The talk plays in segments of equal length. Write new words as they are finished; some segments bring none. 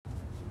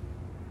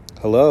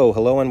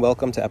Hello, and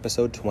welcome to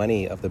episode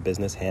 20 of the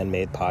Business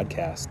Handmade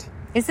podcast.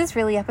 Is this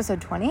really episode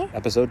 20?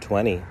 Episode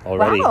 20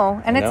 already.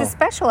 Wow, and it's a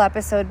special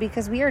episode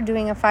because we are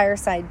doing a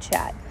fireside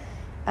chat.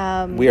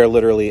 We are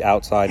literally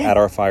outside at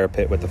our fire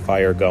pit with the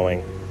fire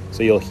going.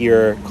 So you'll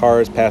hear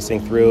cars passing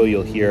through,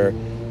 you'll hear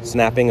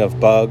snapping of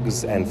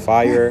bugs and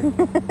fire.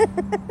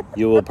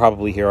 You will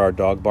probably hear our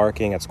dog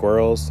barking at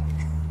squirrels.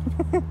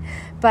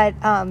 But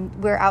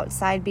we're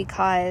outside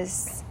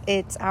because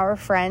it's our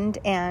friend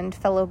and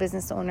fellow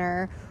business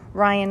owner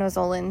Ryan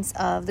O'Zolan's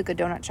of the Good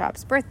Donut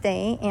Shop's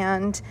birthday,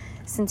 and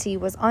since he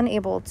was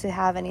unable to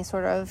have any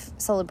sort of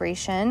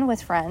celebration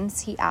with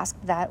friends, he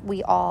asked that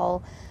we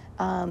all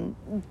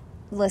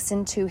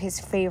listen to his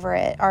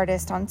favorite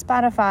artist on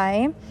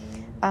Spotify,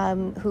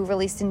 who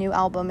released a new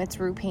album. It's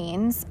Rue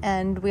Paynes,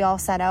 and we all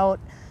sat out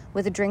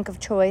with a drink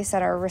of choice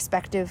at our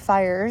respective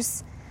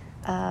fires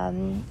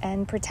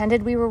and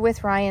pretended we were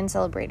with Ryan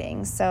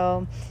celebrating.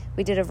 So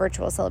we did a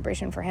virtual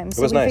celebration for him.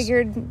 So we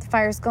figured the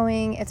fire's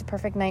going. It's a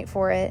perfect night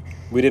for it.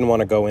 We didn't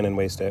want to go in and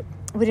waste it.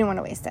 We didn't want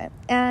to waste it.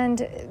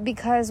 And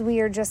because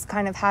we are just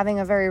kind of having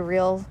a very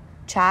real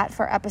chat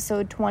for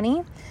episode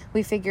 20,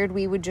 we figured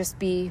we would just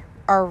be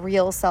our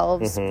real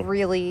selves,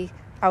 really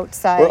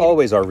outside. We're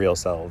always our real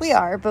selves. We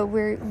are, but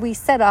we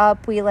set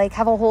up, we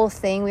have a whole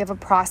thing. We have a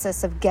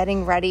process of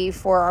getting ready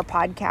for our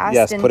podcast.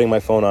 Yes, putting my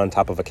phone on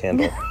top of a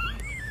candle.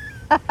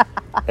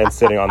 And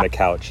sitting on the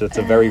couch. It's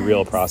a very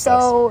real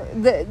process. So,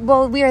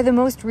 we are the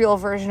most real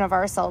version of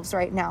ourselves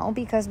right now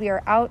because we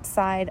are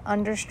outside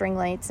under string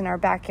lights in our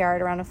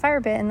backyard around a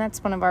fire pit, and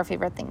that's one of our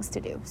favorite things to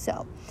do.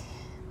 So,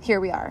 here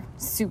we are,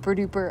 super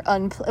duper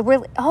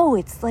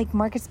it's like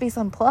Market Space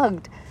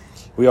Unplugged.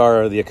 We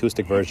are the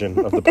acoustic version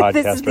of the podcast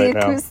this is the right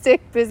now.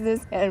 Acoustic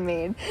Business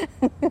Handmade.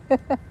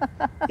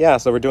 Yeah,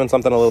 so we're doing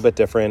something a little bit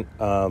different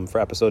for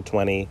episode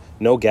 20.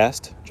 No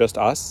guest, just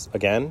us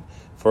again,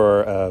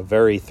 for a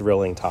very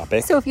thrilling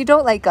topic. So if you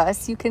don't like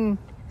us, you can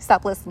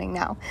stop listening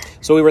now.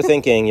 So we were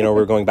thinking,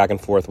 we're going back and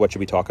forth, what should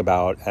we talk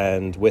about?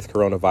 And with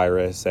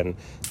coronavirus and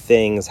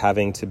things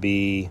having to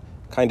be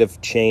kind of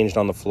changed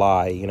on the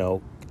fly,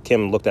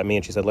 Kim looked at me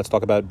and she said, let's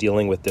talk about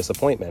dealing with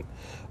disappointment.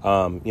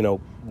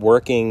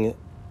 Working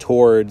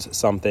towards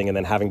something and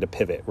then having to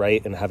pivot,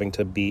 right? And having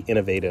to be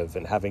innovative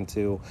and having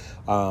to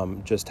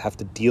just have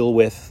to deal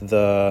with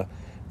the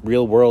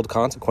real world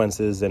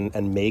consequences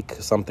and make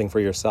something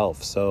for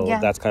yourself. So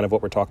that's kind of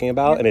what we're talking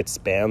about. And it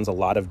spans a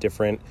lot of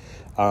different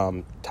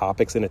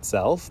topics in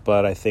itself,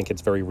 but I think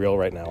it's very real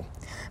right now.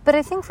 But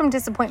I think from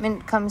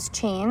disappointment comes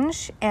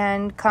change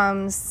and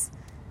comes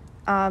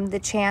the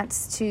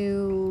chance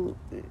to,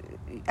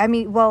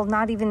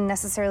 not even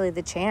necessarily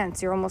the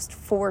chance. You're almost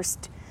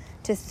forced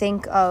to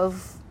think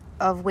of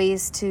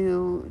ways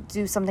to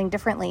do something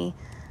differently,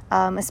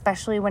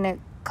 especially when it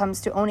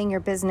comes to owning your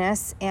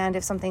business. And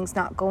if something's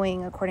not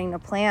going according to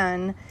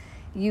plan,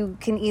 you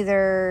can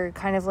either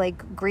kind of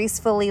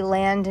gracefully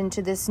land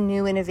into this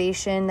new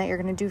innovation that you're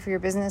going to do for your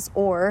business,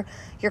 or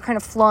you're kind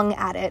of flung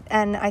at it.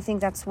 And I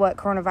think that's what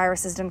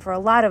coronavirus has done for a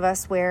lot of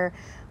us, where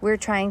we're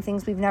trying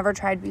things we've never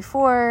tried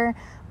before.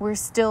 We're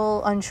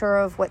still unsure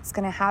of what's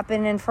going to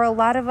happen. And for a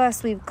lot of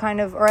us, we've kind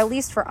of, or at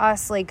least for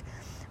us,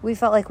 we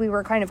felt like we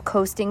were kind of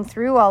coasting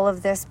through all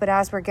of this, but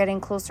as we're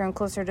getting closer and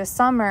closer to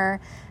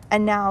summer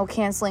and now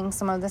canceling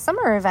some of the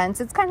summer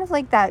events, it's kind of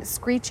like that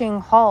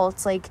screeching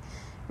halt,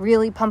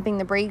 really pumping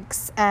the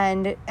brakes.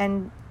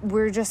 And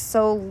we're just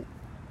so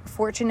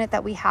fortunate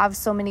that we have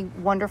so many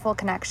wonderful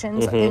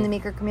connections in the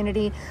maker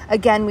community.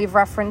 Again, we've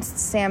referenced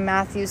Sam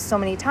Matthews so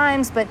many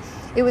times, but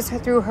it was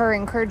through her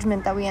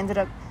encouragement that we ended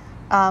up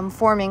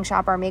forming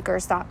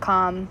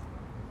shopourmakers.com.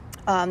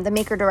 The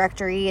maker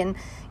directory, and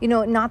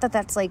not that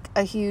that's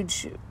a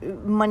huge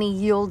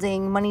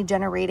money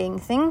generating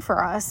thing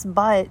for us,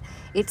 but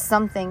it's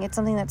something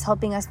that's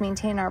helping us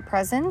maintain our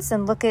presence.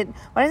 And look at,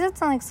 why does it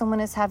sound like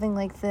someone is having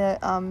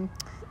the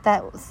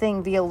that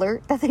thing, the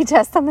alert that they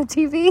test on the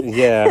TV?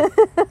 Yeah,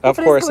 of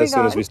course, as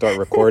soon as we start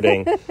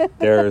recording,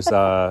 there's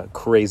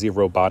crazy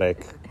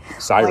robotic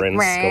sirens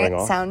going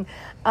off. Sound.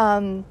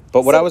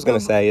 But what I was going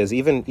to say is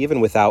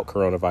even without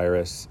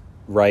coronavirus,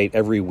 right,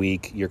 every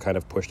week you're kind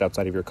of pushed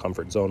outside of your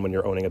comfort zone when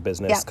you're owning a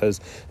business,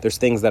 because there's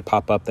things that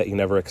pop up that you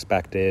never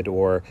expected,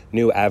 or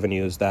new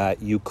avenues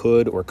that you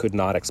could or could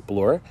not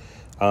explore.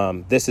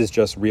 This is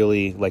just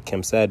really, like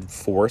Kim said,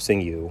 forcing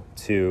you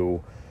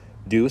to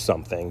do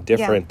something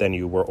different than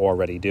you were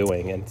already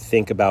doing and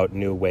think about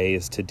new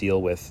ways to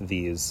deal with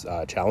these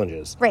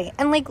challenges. Right.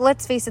 And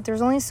let's face it,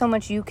 there's only so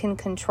much you can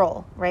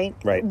control, right?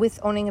 Right. With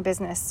owning a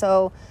business.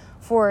 So,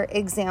 for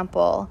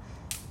example,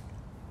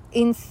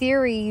 in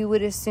theory, you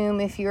would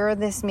assume if you're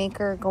this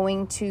maker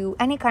going to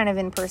any kind of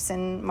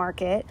in-person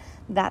market,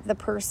 that the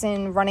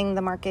person running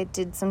the market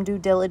did some due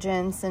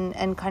diligence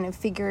and kind of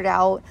figured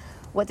out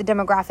what the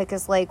demographic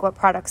is like, what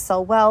products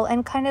sell well,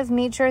 and kind of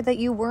made sure that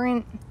you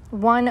weren't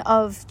one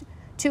of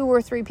 2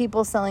 or 3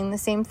 people selling the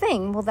same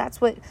thing. Well, that's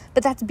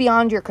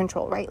beyond your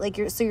control, right?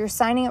 You're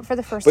signing up for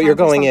the first time. But you're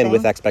going in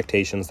with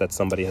expectations that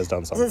somebody has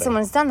done something. That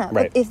someone's done that.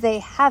 Right. But if they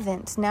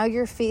haven't, now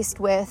you're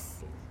faced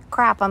with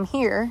crap, I'm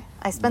here.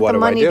 I spent What the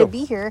do I money do? to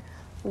be here.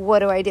 What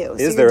do I do?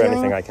 Is you're there dealing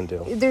anything with- I can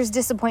do? There's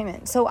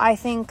disappointment. So I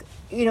think,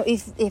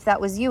 if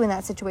that was you in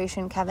that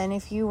situation, Kevin,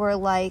 if you were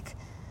like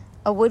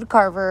a wood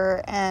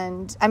carver,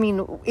 and I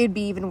mean, it'd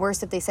be even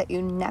worse if they set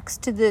you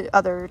next to the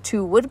other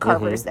two wood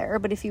carvers there.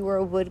 But if you were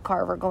a wood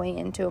carver going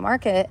into a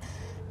market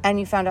and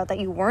you found out that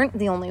you weren't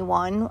the only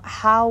one,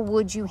 how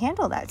would you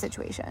handle that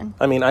situation?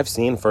 I mean, I've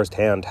seen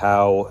firsthand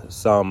how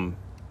some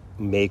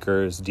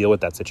makers deal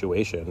with that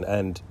situation,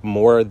 and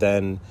more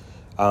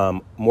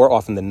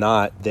often than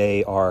not,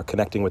 they are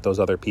connecting with those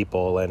other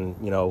people and,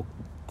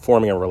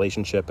 forming a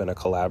relationship and a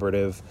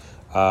collaborative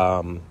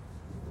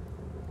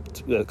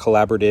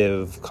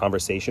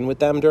conversation with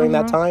them during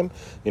that time.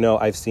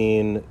 I've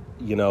seen,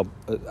 I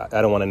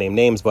don't want to name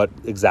names, but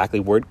exactly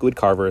wood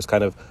carvers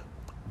kind of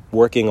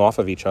working off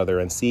of each other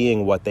and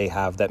seeing what they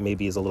have that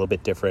maybe is a little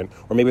bit different,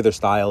 or maybe their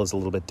style is a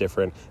little bit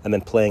different, and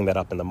then playing that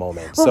up in the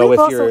moment. Well, So we've if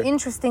also you're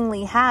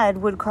interestingly had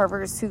wood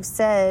carvers who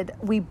said,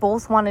 we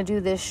both want to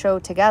do this show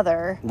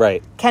together.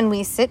 right, Can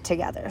we sit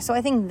together? So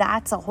I think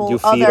that's a whole You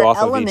feed other off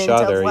of element each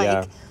other, like,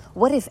 yeah.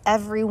 what if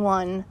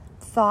everyone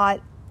saw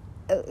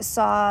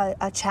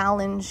a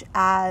challenge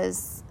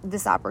as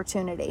this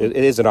opportunity? it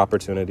is an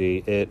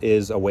opportunity. It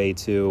is a way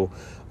to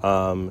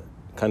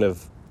kind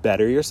of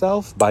better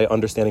yourself by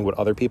understanding what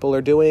other people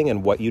are doing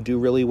and what you do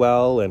really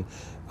well, and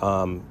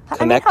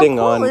connecting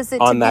how cool is it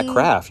on to that be-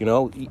 craft.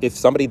 If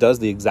somebody does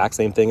the exact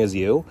same thing as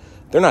you,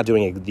 they're not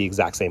doing it the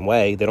exact same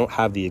way. They don't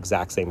have the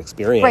exact same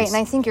experience. Right, and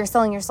I think you're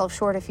selling yourself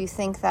short if you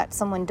think that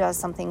someone does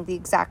something the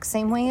exact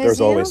same way as There's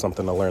you. always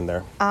something to learn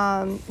there.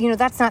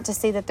 That's not to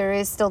say that there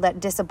is still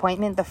that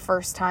disappointment the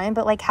first time,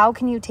 but like, how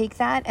can you take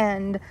that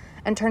and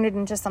turn it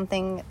into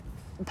something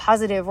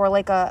positive, or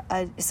like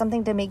a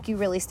something to make you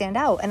really stand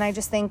out? And I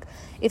just think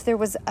if there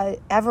was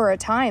ever a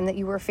time that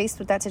you were faced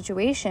with that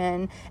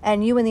situation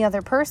and you and the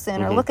other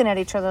person are looking at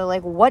each other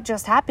like, what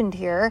just happened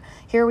here?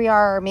 Here we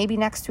are, maybe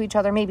next to each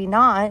other, maybe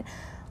not.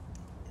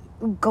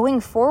 Going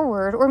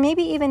forward, or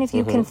maybe even if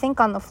you can think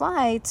on the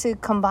fly to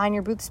combine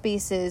your booth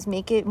spaces,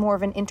 make it more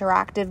of an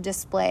interactive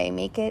display,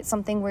 make it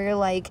something where you're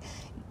like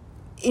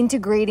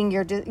integrating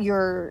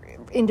your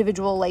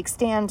individual like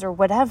stands or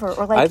whatever,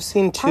 or like I've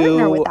seen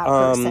partner with that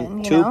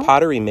person, two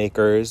pottery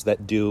makers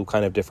that do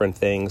kind of different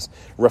things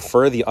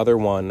refer the other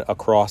one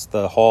across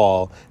the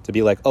hall to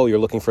be like, oh, you're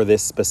looking for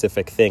this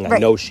specific thing. I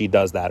Right. know she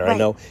does that, or I Right.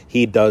 know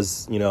he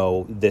does,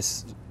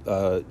 this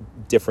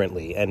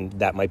differently, and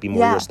that might be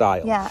more your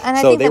style. Yeah, and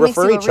I so think they that makes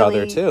refer you a each other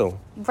really- too.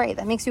 Right,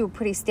 that makes you a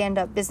pretty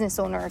stand-up business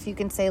owner if you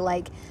can say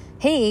like,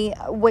 hey,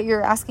 what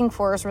you're asking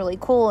for is really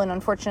cool, and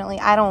unfortunately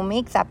I don't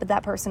make that, but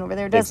that person over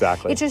there does.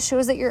 Exactly. It just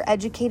shows that you're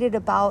educated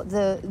about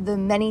the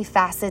many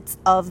facets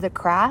of the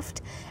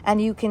craft, and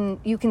you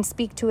can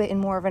speak to it in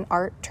more of an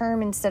art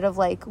term instead of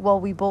like, well,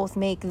 we both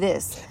make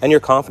this. And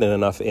you're confident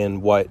enough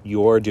in what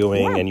you're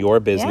doing Yeah. and your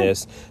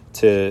business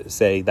to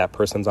say that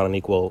person's on an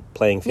equal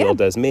playing field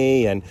Yeah. as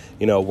me, and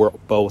we're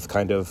both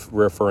kind of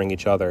referring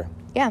each other.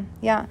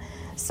 Yeah.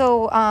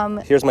 So,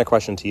 Here's my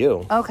question to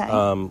you. Okay.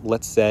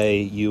 Let's say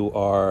you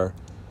are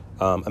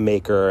a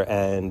maker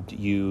and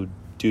you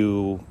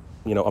do,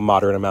 a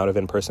moderate amount of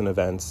in-person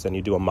events, and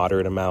you do a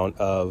moderate amount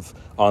of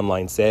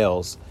online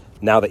sales.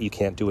 Now that you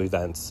can't do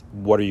events,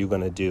 what are you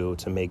going to do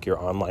to make your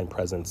online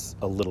presence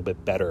a little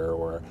bit better,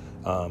 or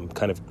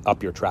kind of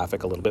up your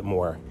traffic a little bit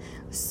more?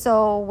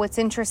 So what's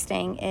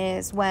interesting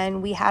is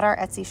when we had our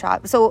Etsy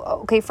shop. So,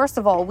 okay, first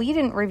of all, we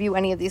didn't review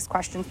any of these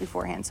questions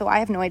beforehand. So I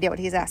have no idea what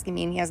he's asking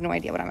me, and he has no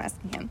idea what I'm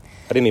asking him.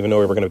 I didn't even know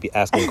we were going to be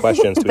asking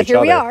questions to But each here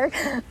other. we are.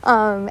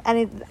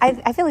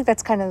 I feel like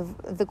that's kind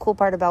of the cool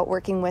part about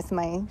working with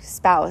my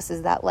spouse,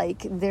 is that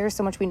like there's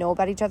so much we know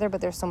about each other, but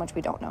there's so much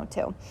we don't know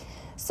too.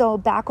 So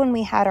back when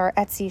we had our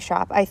Etsy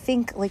shop, I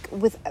think like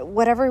with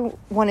whatever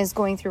one is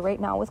going through right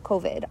now with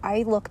COVID,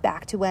 I look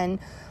back to when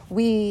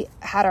we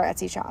had our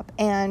Etsy shop.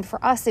 And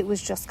for us, it was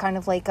just kind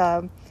of like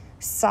a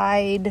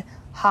side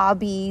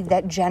hobby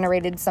that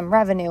generated some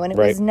revenue. And it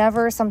was Right.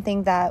 never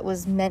something that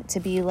was meant to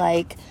be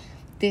like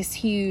this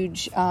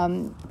huge,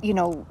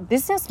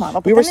 business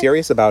model. But We were then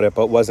serious about it,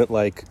 but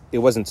it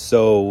wasn't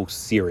so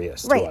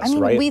serious Right. to us, I mean,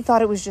 right? we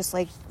thought it was just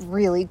like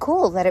really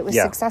cool that it was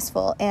Yeah.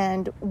 successful.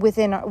 And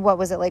within, what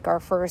was it, like our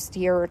first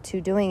year or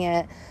two doing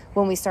it,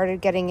 when we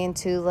started getting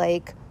into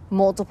like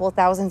multiple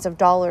thousands of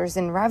dollars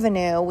in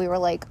revenue, we were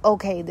like,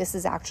 okay, this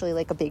is actually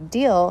like a big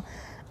deal.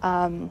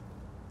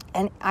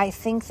 And I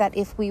think that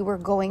if we were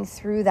going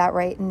through that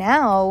right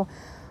now,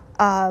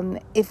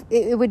 if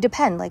it would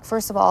depend. Like,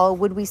 first of all,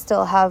 would we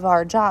still have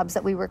our jobs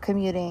that we were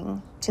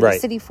commuting to the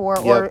Right. city for?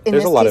 Yeah, Or in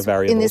there's this a lot case,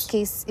 of in this variables.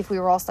 case, if we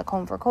were all stuck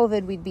home for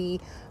COVID, we'd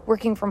be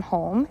working from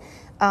home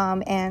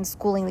and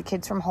schooling the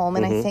kids from home.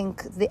 And Mm-hmm. I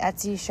think the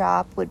Etsy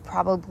shop would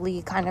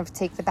probably kind of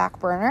take the back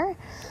burner.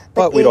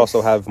 But we'd if-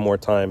 also have more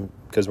time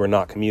because we're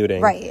not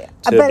commuting, right?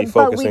 to be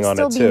focusing on it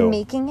too. But we'd still be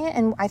making it,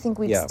 and I think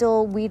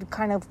we'd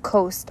kind of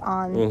coast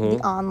on the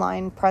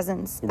online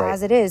presence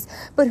as it is.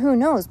 But who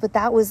knows? But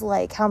that was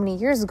like how many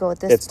years ago at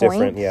this point? It's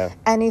different, yeah.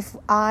 And if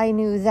I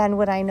knew then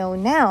what I know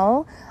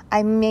now,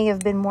 I may have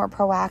been more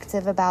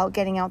proactive about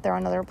getting out there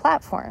on other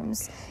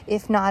platforms.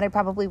 If not, I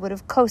probably would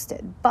have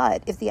coasted.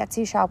 But if the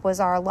Etsy shop was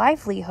our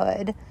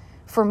livelihood,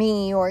 for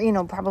me, or, you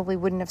know, probably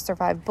wouldn't have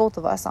survived both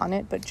of us on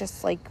it, but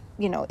just like,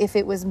 you know, if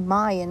it was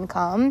my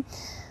income,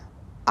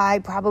 I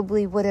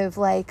probably would have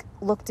like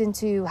looked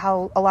into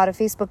how a lot of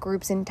Facebook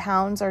groups in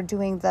towns are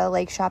doing the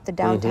like shop the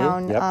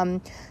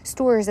downtown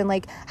stores, and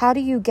like how do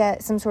you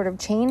get some sort of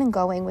chain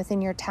going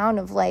within your town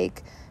of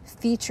like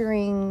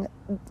featuring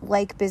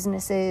like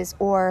businesses,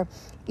 or,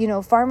 you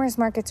know, farmers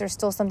markets are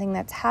still something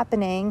that's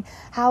happening.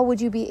 How would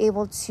you be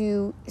able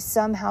to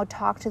somehow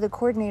talk to the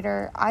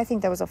coordinator? I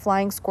think that was a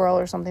flying squirrel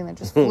or something that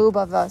just flew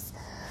above us.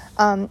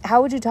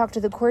 How would you talk to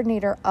the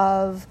coordinator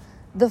of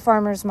the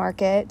farmers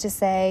market to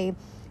say,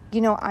 you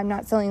know, I'm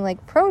not selling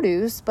like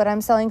produce, but I'm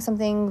selling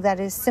something that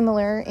is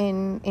similar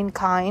in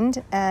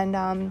kind, and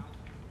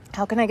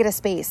how can I get a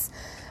space?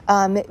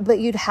 But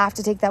you'd have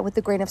to take that with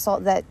a grain of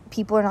salt that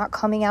people are not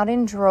coming out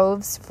in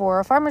droves for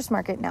a farmer's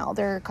market now.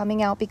 They're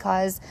coming out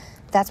because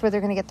that's where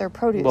they're going to get their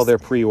produce. Well, they're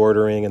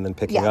pre-ordering and then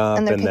picking up,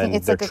 and then they're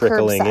like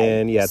trickling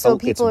in. Yeah, so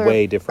it's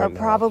way different. Are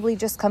probably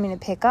just coming to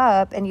pick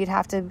up, and you'd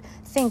have to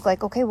think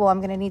like, okay, well, I'm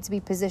going to need to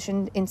be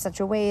positioned in such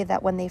a way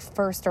that when they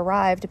first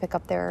arrive to pick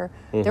up their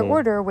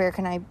order, where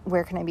can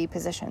I be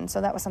positioned?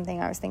 So that was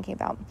something I was thinking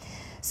about.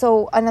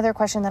 So another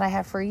question that I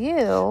have for you.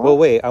 Well,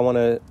 wait, I want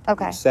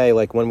to say,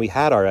 like, when we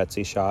had our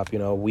Etsy shop, you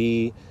know,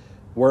 we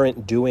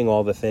weren't doing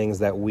all the things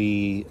that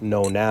we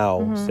know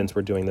now since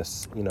we're doing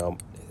this, you know,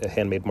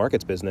 handmade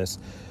markets business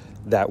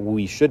that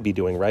we should be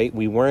doing, right?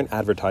 We weren't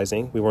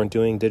advertising. We weren't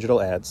doing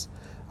digital ads.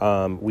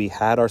 We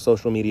had our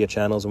social media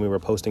channels and we were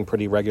posting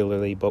pretty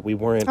regularly, but we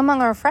weren't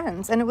among our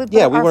friends. And it would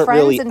we weren't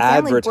really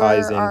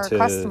advertising our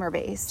customer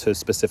base to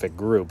specific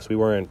groups. We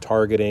weren't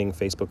targeting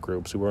Facebook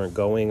groups. We weren't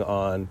going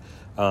on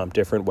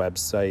different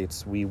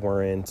websites. We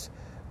weren't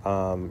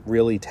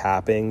really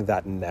tapping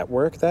that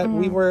network that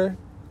we were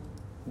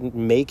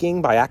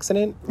making by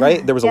accident,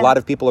 right? There was a lot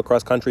of people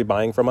across country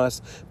buying from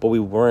us, but we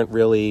weren't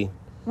really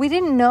we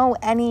didn't know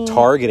any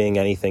targeting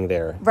anything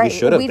there. Right. We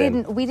should have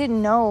been. We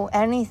didn't know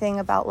anything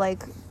about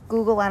like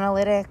Google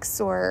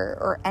Analytics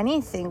or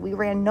anything. We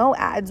ran no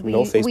ads.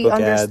 No Facebook we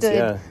understood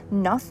ads,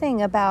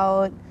 nothing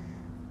about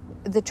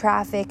the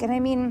traffic, and I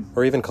mean,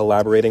 or even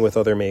collaborating with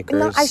other makers.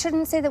 No, I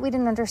shouldn't say that we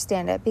didn't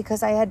understand it,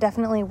 because I had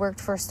definitely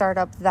worked for a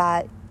startup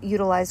that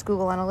utilized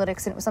Google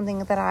Analytics, and it was something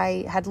that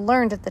I had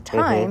learned at the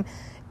time.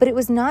 But it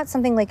was not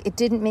something like, it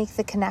didn't make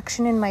the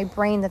connection in my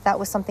brain that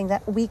was something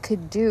that we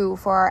could do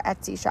for our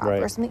Etsy shop,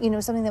 or something, you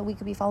know, something that we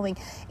could be following.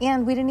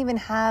 And we didn't even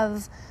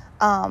have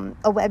a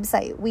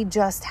website. We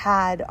just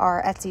had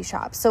our Etsy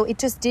shop. So it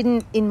just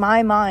didn't, in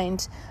my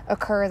mind,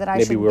 occur that I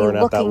should be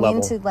looking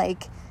into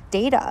like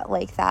data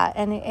like that.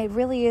 And it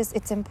really is,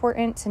 it's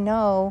important to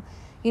know,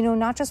 you know,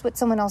 not just what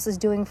someone else is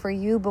doing for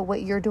you, but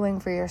what you're doing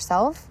for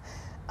yourself.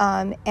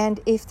 And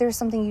if there's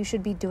something you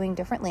should be doing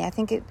differently, I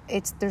think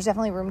there's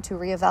definitely room to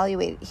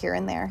reevaluate here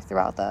and there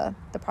throughout the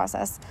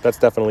process. That's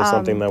definitely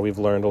something that we've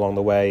learned along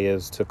the way,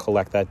 is to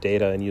collect that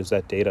data and use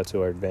that data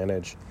to our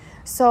advantage.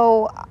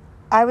 So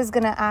I was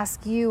going to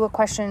ask you a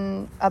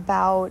question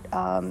about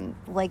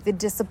like the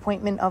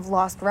disappointment of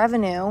lost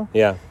revenue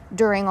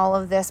during all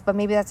of this, but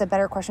maybe that's a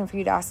better question for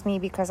you to ask me,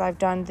 because I've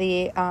done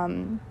the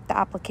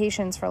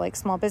applications for like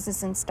small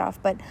business and stuff.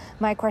 But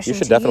my question, you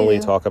should definitely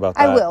talk about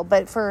that. I will,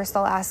 but first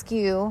I'll ask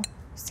you.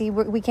 See,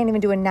 we can't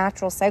even do a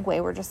natural segue.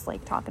 We're just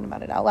like talking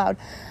about it out loud.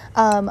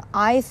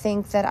 I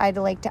think that I'd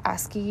like to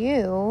ask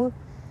you,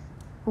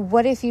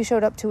 what if you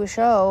showed up to a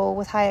show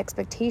with high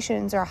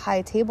expectations or a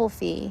high table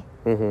fee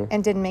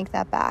and didn't make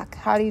that back?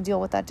 How do you deal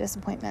with that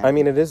disappointment? I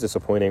mean, it is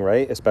disappointing,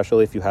 right?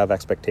 Especially if you have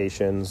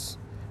expectations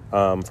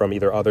from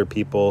either other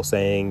people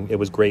saying it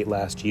was great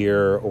last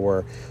year,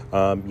 or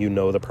you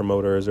know the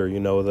promoters, or you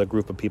know the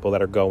group of people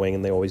that are going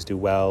and they always do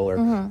well,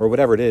 or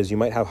whatever it is. You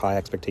might have high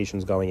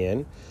expectations going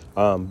in,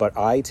 but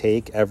I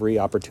take every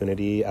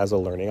opportunity as a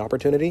learning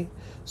opportunity.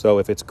 So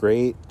if it's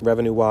great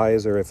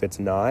revenue-wise, or if it's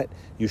not,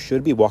 you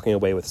should be walking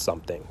away with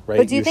something, right?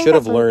 But you should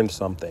have learned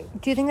something.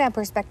 Do you think that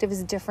perspective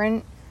is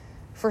different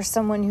for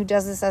someone who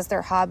does this as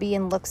their hobby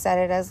and looks at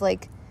it as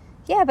like,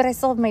 yeah, but I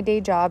still have my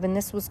day job and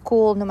this was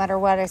cool no matter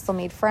what, I still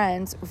made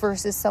friends,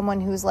 versus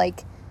someone who's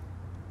like,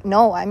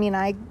 no, I mean,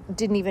 I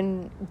didn't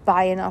even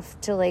buy enough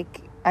to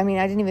like, I mean,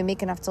 I didn't even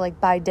make enough to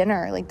like buy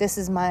dinner. Like, this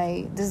is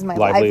my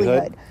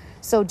livelihood.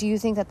 So do you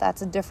think that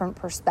that's a different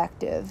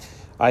perspective?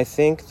 I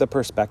think the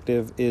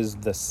perspective is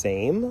the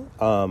same,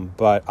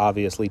 but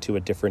obviously to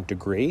a different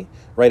degree,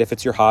 right? If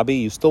it's your hobby,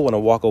 you still want to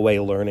walk away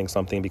learning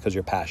something because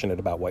you're passionate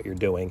about what you're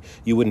doing.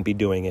 You wouldn't be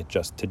doing it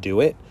just to do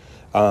it.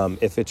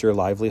 If it's your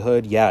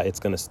livelihood, yeah, it's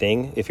going to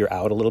sting if you're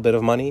out a little bit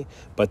of money,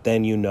 but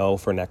then you know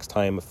for next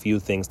time a few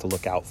things to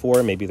look out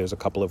for. Maybe there's a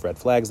couple of red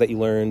flags that you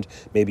learned.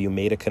 Maybe you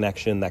made a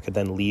connection that could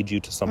then lead you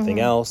to something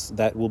else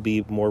that will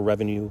be more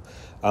revenue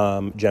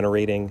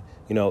generating.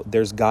 You know,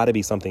 there's got to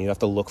be something. You have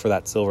to look for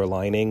that silver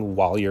lining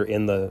while you're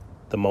in the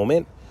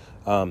moment,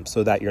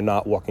 so that you're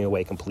not walking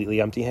away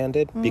completely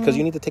empty-handed, because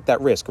you need to take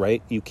that risk,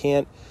 right? You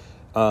can't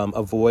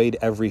avoid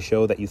every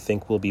show that you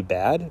think will be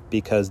bad,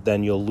 because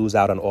then you'll lose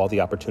out on all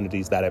the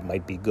opportunities that it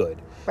might be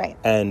good. Right.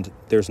 And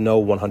there's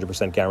no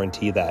 100%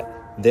 guarantee that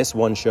this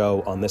one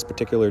show on this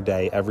particular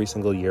day every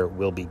single year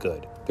will be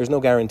good. There's no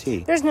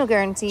guarantee. There's no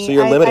guarantee. So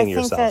you're limiting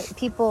yourself. I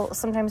think that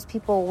sometimes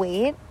people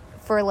wait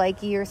for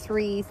like year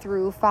 3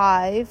 through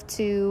 5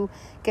 to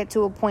get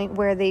to a point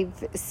where they've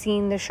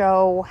seen the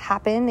show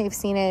happen. They've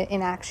seen it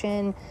in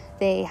action.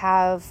 They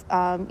have,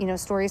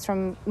 stories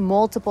from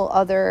multiple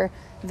other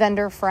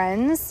vendor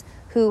friends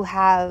who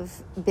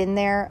have been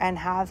there and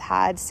have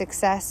had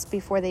success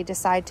before they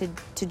decide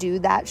to do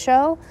that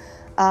show.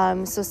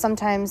 So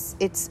sometimes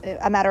it's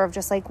a matter of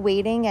just like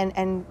waiting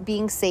and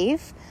being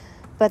safe.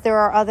 But there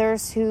are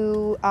others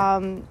who,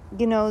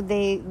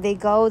 they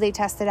go, they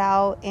test it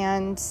out,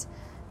 and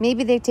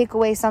maybe they take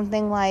away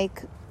something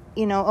like,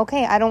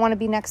 okay, I don't want to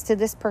be next to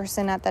this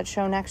person at that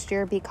show next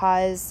year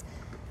because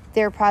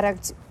their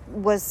product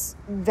was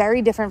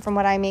very different from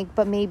what I make,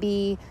 but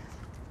maybe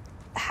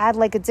had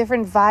like a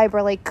different vibe,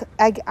 or like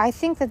I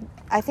think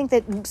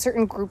that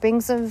certain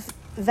groupings of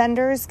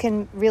vendors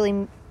can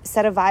really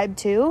set a vibe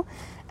too,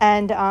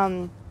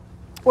 and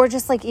or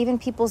just like even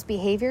people's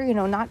behavior,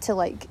 not to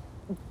like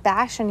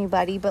bash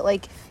anybody, but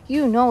like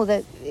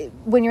that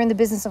when you're in the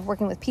business of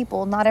working with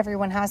people, not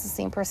everyone has the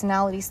same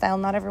personality style,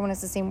 not everyone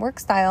has the same work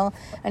style,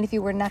 and if you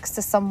were next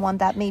to someone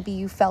that maybe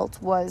you felt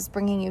was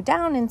bringing you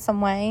down in some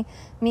way,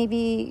 maybe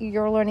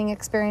your learning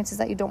experience is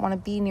that you don't want to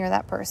be near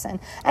that person.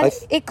 And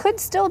it could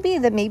still be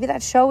that maybe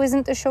that show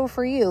isn't the show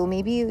for you.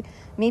 Maybe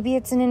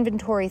it's an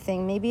inventory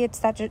thing. Maybe it's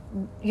that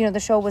the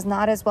show was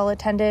not as well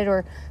attended,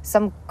 or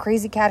some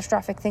crazy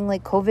catastrophic thing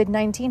like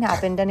COVID-19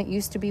 happened and it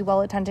used to be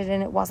well attended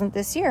and it wasn't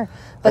this year.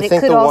 But it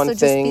could also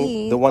just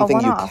be the one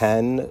thing you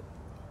can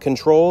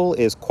control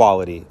is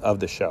quality of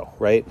the show,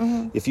 right?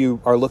 If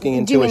you are looking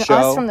into a show,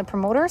 us from the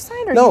promoter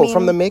side, or no,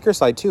 from the maker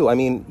side too. I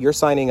mean, you're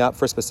signing up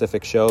for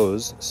specific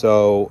shows,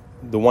 so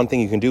the one thing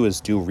you can do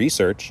is do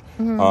research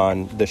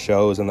on the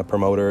shows and the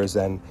promoters,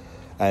 and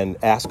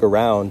ask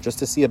around just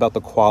to see about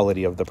the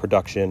quality of the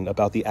production,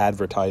 about the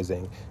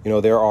advertising.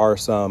 There are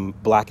some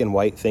black and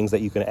white things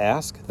that you can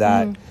ask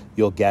that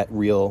you'll get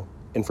real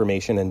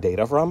information and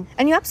data from.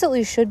 And you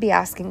absolutely should be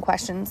asking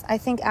questions. I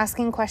think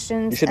asking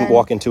questions... You shouldn't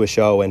walk into a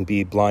show and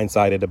be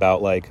blindsided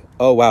about like,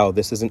 oh, wow,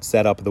 this isn't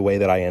set up the way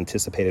that I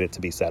anticipated it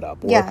to be set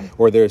up.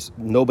 Or there's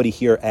nobody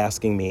here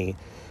asking me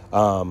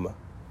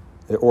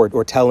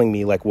or telling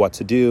me like what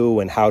to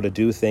do and how to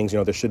do things.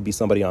 There should be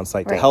somebody on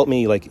site to help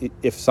me. Like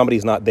if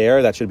somebody's not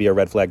there, that should be a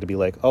red flag to be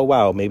like, oh,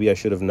 wow, maybe I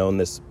should have known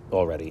this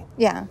already.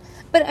 Yeah.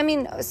 But I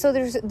mean, so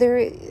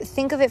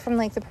think of it from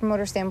like the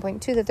promoter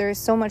standpoint too, that there is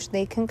so much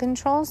they can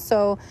control.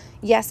 So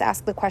yes,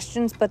 ask the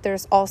questions, but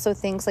there's also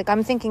things like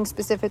I'm thinking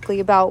specifically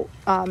about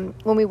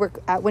when we work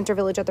at Winter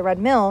Village at the Red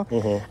Mill.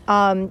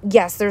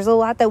 Yes, there's a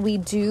lot that we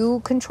do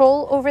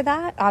control over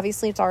that.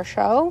 Obviously it's our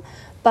show,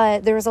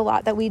 but there's a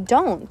lot that we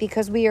don't,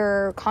 because we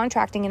are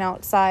contracting an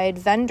outside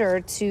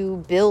vendor to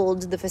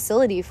build the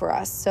facility for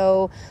us.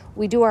 So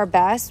we do our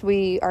best.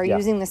 We are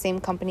using the same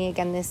company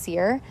again this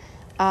year.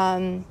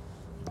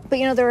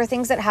 But, there are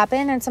things that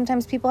happen, and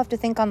sometimes people have to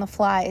think on the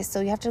fly.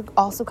 So you have to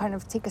also kind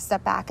of take a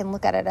step back and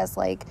look at it as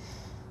like,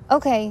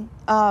 okay,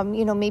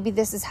 maybe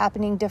this is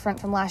happening different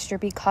from last year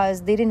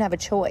because they didn't have a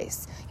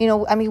choice.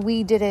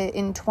 We did it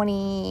in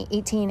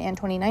 2018 and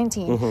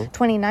 2019.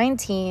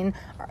 2019,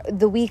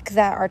 the week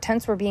that our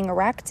tents were being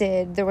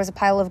erected, there was a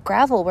pile of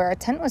gravel where our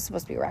tent was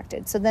supposed to be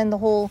erected. So then the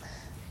whole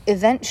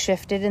event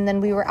shifted, and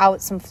then we were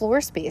out some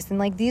floor space. And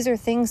like, these are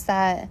things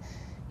that,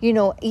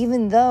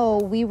 even though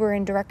we were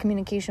in direct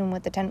communication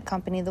with the tent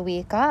company the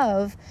week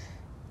of,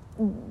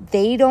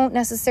 they don't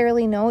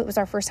necessarily know. It was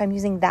our first time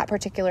using that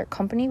particular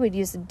company. We'd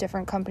used a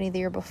different company the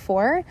year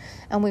before,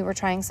 and we were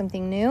trying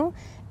something new.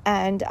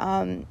 And,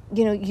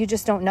 you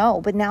just don't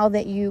know. But now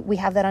that we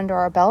have that under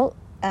our belt,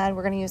 and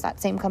we're going to use that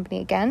same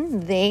company again,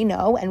 they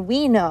know, and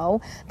we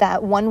know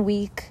that 1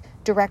 week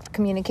direct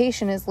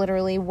communication is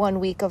literally 1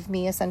 week of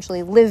me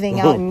essentially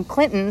living out in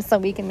Clinton, so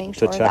we can make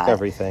sure that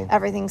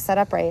everything's set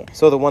up right.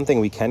 So the one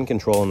thing we can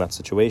control in that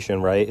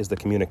situation, right, is the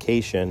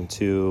communication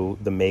to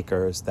the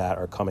makers that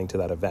are coming to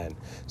that event.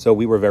 So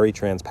we were very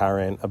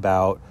transparent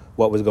about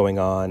what was going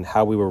on,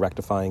 how we were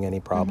rectifying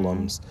any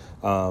problems.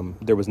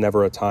 There was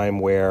never a time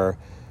where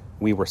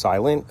we were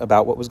silent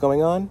about what was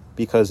going on,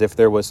 because if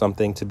there was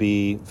something to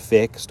be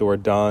fixed or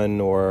done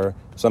or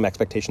some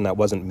expectation that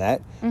wasn't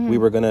met, we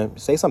were going to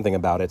say something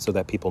about it so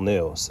that people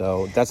knew.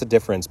 So that's a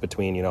difference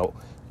between,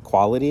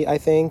 quality, I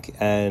think,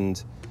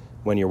 and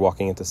when you're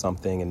walking into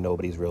something and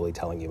nobody's really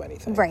telling you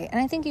anything. Right. And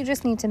I think you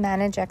just need to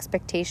manage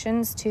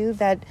expectations too,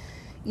 that,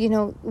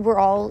 we're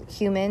all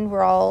human,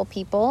 we're all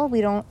people.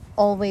 We don't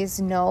always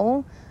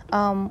know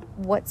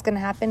what's going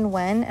to happen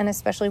when, and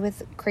especially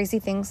with crazy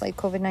things like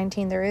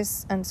COVID-19, there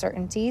is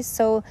uncertainty.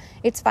 So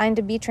it's fine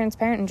to be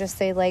transparent and just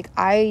say, like,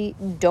 I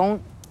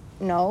don't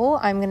know.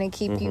 I'm going to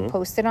keep you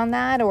posted on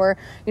that, or,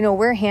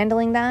 we're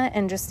handling that,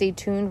 and just stay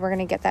tuned. We're going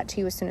to get that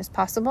to you as soon as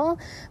possible.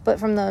 But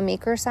from the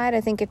maker side,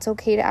 I think it's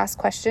okay to ask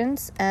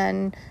questions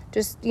and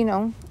just,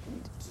 it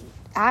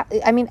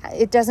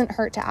doesn't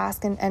hurt to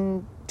ask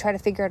and try to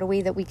figure out a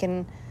way that we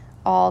can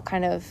all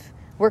kind of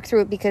work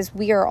through it, because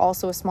we are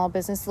also a small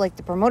business. Like,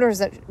 the promoters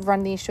that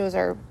run these shows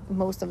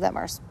most of them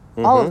are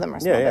all of them are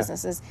small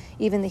businesses.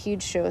 Even the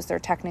huge shows, they're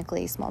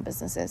technically small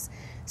businesses.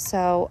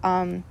 So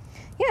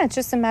it's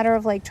just a matter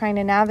of, like, trying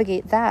to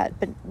navigate that.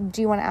 But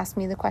do you want to ask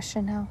me the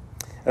question now?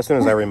 As soon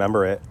as I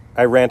remember it.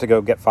 I ran to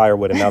go get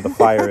firewood, and now the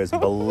fire is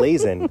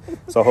blazing.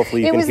 So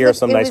hopefully you can hear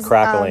some nice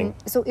crackling.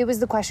 So it was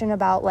the question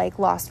about, like,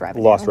 lost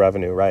revenue. Lost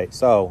revenue, right.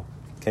 So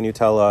can you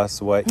tell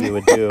us what you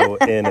would do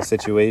in a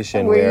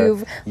situation where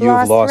you've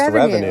lost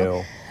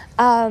revenue?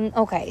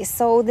 Okay,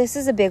 so this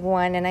is a big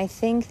one, and I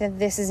think that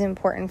this is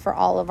important for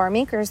all of our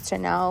makers to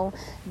know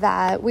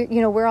that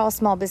we're all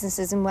small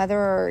businesses, and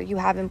whether you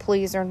have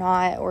employees or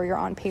not, or you're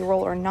on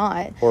payroll or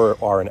not, or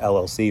are an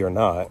LLC or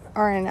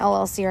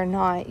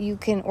not, you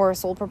can, or a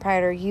sole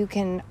proprietor, you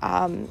can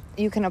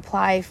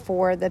apply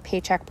for the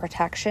paycheck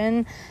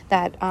protection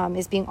that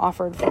is being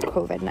offered for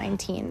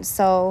COVID-19.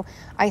 So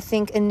I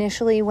think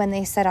initially when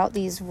they set out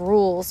these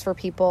rules for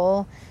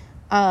people,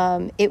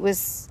 it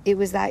was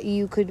that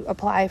you could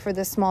apply for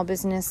the small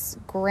business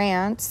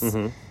grants,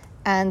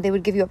 and they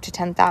would give you up to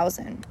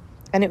 $10,000,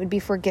 and it would be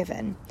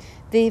forgiven.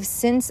 They've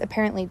since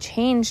apparently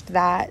changed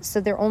that, so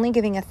they're only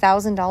giving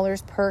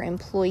 $1,000 per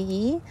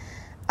employee,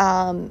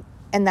 and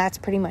that's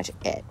pretty much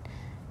it.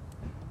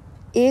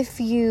 If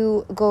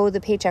you go the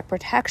paycheck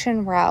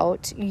protection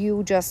route,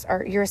 you're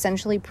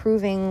essentially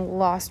proving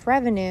lost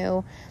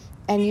revenue,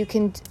 and you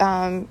can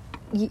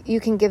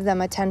give them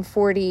a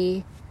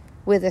 1040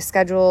 with a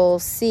Schedule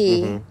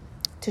C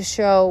to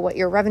show what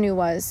your revenue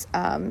was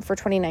for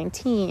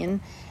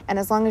 2019. And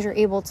as long as you're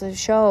able to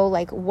show,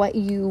 like, what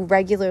you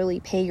regularly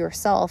pay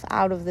yourself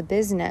out of the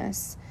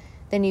business,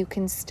 then you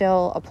can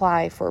still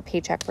apply for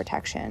paycheck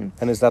protection.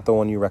 And is that the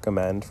one you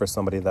recommend for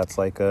somebody that's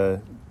like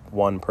a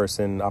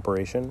one-person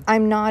operation?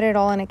 I'm not at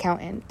all an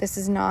accountant. This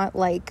is not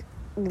like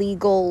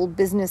legal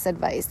business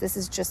advice. This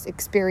is just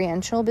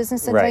experiential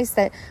business advice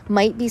that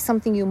might be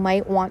something you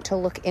might want to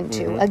look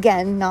into.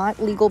 Again, not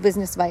legal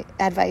business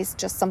advice,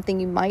 just something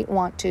you might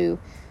want to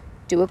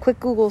do a quick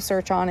Google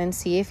search on and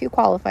see if you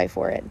qualify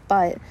for it.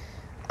 But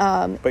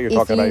you're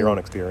talking about your own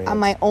experience.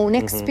 My own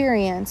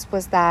experience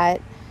was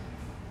that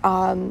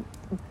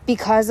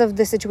because of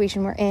the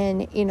situation we're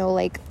in,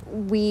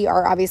 we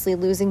are obviously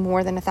losing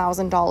more than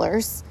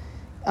 $1,000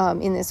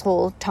 in this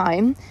whole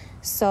time.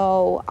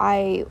 So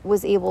I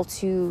was able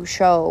to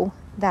show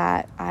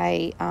that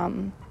I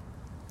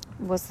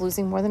was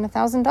losing more than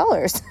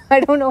 $1,000. I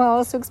don't know how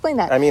else to explain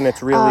that. I mean,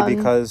 it's really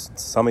because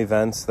some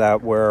events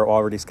that were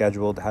already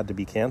scheduled had to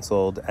be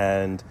canceled,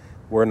 and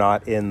we're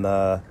not in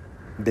the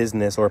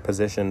business or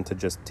position to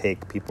just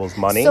take people's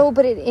money. So,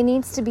 but it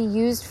needs to be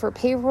used for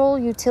payroll,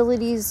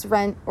 utilities,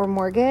 rent, or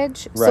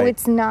mortgage. Right. So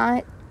it's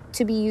not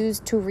to be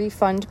used to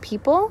refund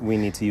people. We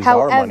need to use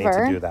our money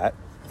to do that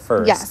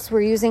first. Yes,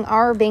 we're using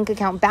our bank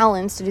account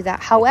balance to do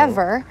that.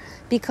 However,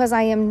 because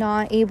I am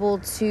not able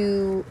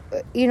to,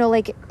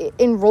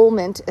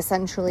 enrollment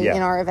essentially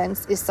in our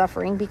events is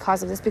suffering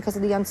because of this, because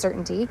of the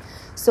uncertainty.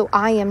 So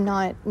I am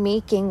not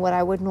making what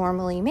I would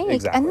normally make.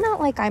 Exactly. And not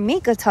like I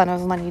make a ton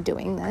of money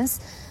doing this.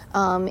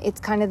 It's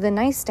kind of the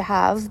nice to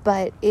have,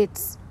 but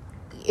it's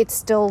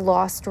still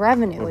lost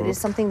revenue. It is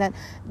something that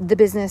the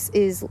business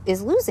is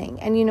losing.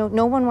 And,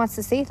 no one wants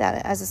to say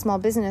that as a small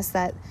business,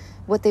 that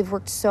what they've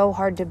worked so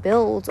hard to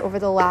build over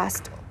the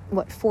last,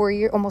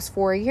 almost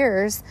 4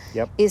 years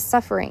is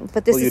suffering.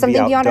 But this is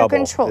something beyond our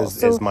control.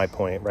 Is my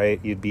point, right?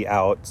 You'd be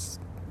out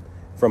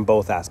from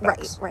both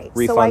aspects. Right.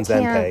 Refunds so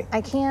and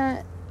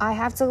pay. I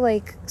have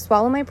to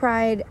swallow my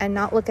pride and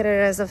not look at it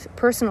as a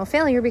personal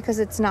failure, because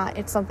it's not.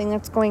 It's something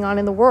that's going on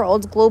in the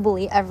world.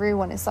 Globally,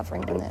 everyone is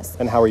suffering from this.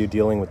 And how are you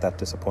dealing with that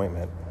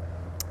disappointment?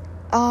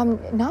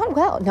 Not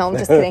well. No, I'm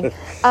just kidding.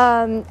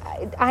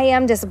 I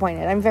am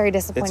disappointed. I'm very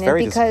disappointed. It's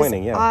very because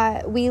disappointing,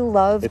 yeah.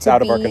 It's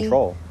out of our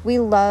control. We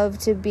love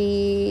to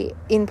be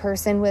in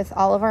person with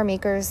all of our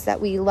makers that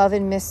we love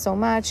and miss so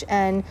much.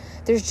 And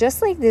there's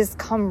just this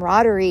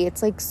camaraderie.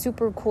 It's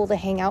super cool to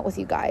hang out with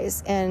you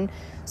guys. And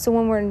so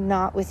when we're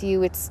not with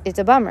you, it's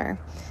a bummer.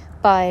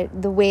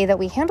 But the way that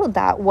we handled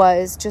that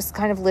was just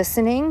kind of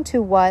listening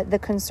to what the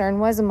concern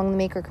was among the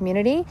maker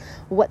community,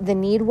 what the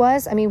need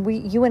was. I mean,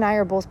 you and I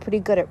are both pretty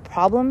good at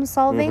problem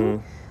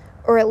solving,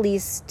 or at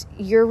least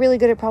you're really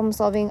good at problem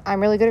solving. I'm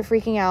really good at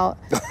freaking out.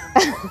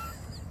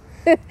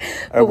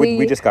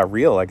 We just got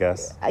real, I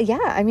guess. Yeah,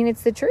 I mean,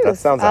 it's the truth. That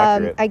sounds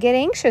accurate. I get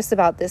anxious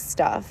about this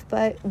stuff,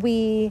 but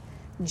we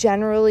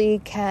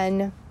generally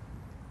can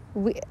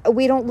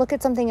we don't look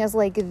at something as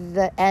like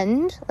the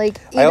end. Like,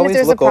 even I if always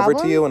there's look a problem,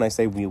 over to you and I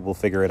say, we will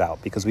figure it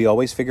out, because we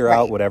always figure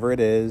out whatever it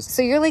is.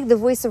 So you're like the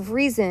voice of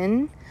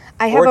reason.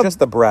 I have or just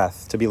the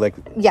breath to be like,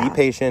 be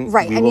patient.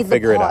 Right. We I will need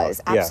figure the pause.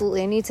 it out.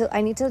 Absolutely. Yeah.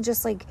 I need to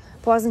just like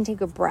pause and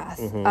take a breath.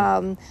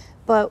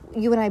 But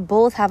you and I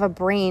both have a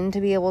brain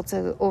to be able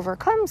to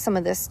overcome some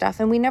of this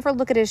stuff. And we never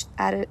look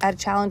at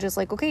challenges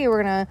like, okay,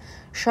 we're going to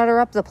shutter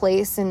up the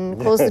place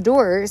and close the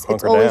doors.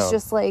 It's always down.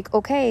 just like,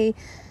 okay,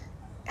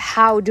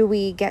 how do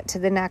we get to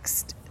the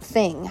next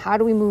thing? How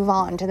do we move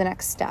on to the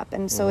next step?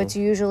 And so it's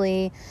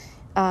usually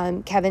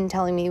Kevin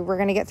telling me we're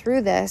going to get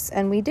through this,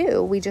 and we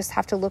do. We just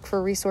have to look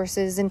for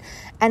resources, and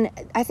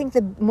I think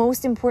the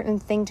most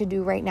important thing to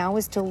do right now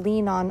is to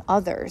lean on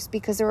others,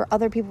 because there are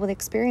other people with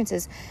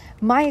experiences.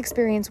 My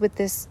experience with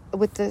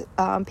the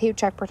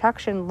Paycheck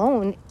Protection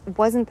loan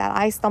wasn't that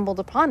I stumbled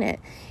upon it.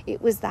 It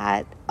was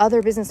that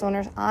other business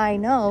owners I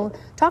know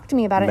talked to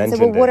me about it and said,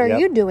 well, what are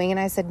you doing?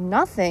 And I said,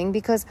 nothing,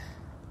 because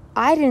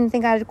I didn't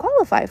think I'd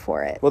qualify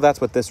for it. Well, that's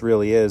what this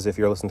really is. If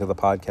you're listening to the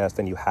podcast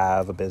and you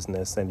have a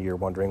business and you're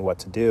wondering what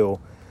to do,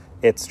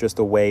 it's just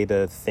a way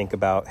to think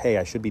about, hey,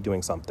 I should be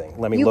doing something.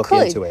 Let me look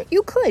into it.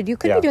 You could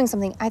be doing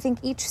something. I think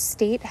each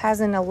state has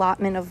an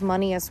allotment of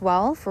money as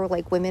well for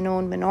like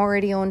women-owned,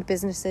 minority-owned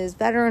businesses,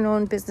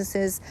 veteran-owned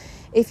businesses.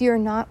 If you're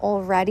not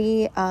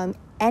already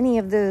any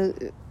of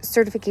the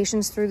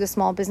certifications through the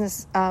Small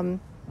Business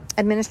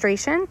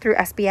Administration, through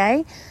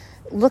SBA,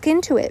 look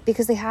into it,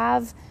 because they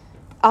have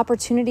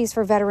opportunities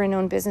for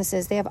veteran-owned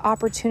businesses. They have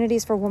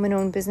opportunities for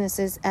women-owned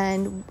businesses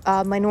and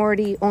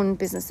minority-owned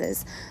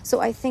businesses. So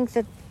I think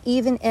that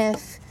even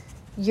if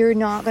you're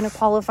not going to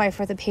qualify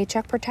for the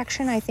Paycheck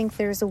Protection, I think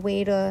there's a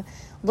way to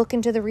look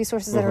into the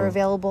resources that are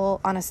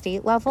available on a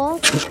state level.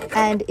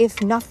 And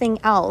if nothing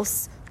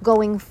else,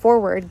 going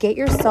forward, get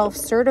yourself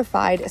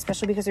certified,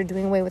 especially because they're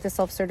doing away with the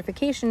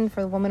self-certification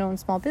for the woman-owned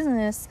small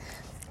business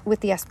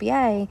with the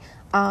SBA.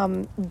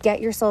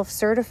 Get yourself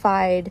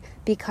certified,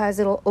 because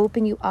it'll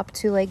open you up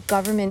to like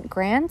government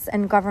grants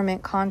and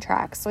government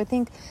contracts. So I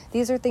think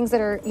these are things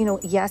that are,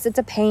 yes, it's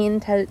a pain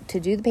to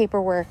do the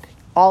paperwork.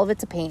 All of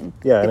it's a pain.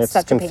 Yeah, and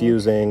it's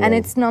confusing. And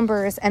it's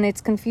numbers, and it's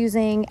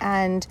confusing,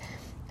 and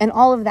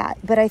all of that.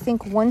 But I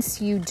think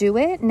once you do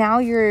it, now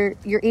you're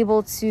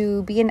able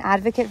to be an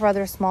advocate for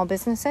other small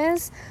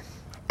businesses,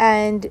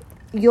 and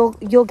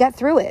you'll get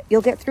through it.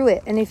 You'll get through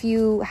it. And if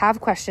you have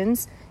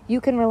questions, you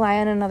can rely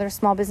on another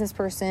small business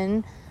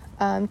person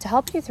to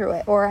help you through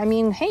it. Or,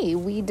 hey,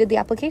 we did the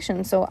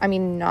application. So,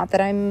 not that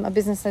I'm a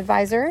business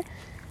advisor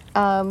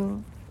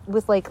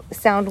with like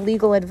sound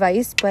legal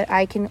advice, but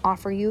I can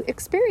offer you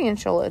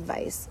experiential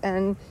advice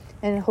and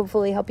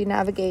hopefully help you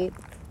navigate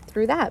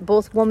through that.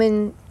 Both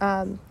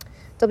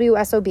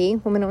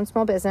WSOB, Women-Owned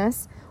Small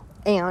Business,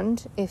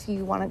 and if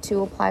you wanted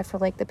to apply for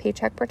like the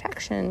Paycheck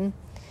Protection.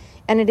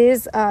 And it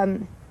is a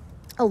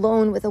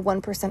loan with a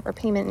 1%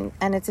 repayment,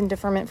 and it's in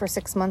deferment for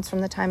 6 months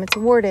from the time it's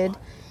awarded,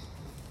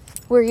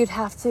 where you'd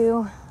have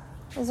to,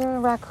 is there a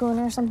raccoon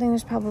or something?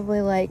 There's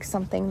probably like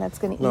something that's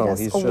going to eat us.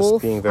 No, he's a just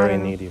wolf? being very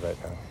needy right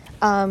now.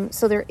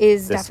 So there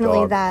is This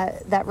definitely dog.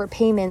 that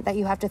repayment that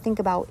you have to think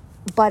about,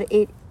 but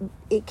it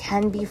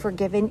can be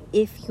forgiven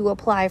if you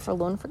apply for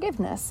loan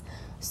forgiveness.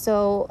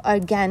 So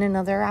again,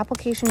 another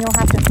application you'll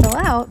have to fill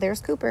out.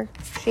 There's Cooper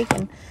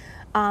shaking.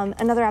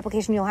 Another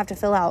application you'll have to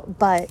fill out,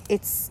 but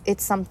it's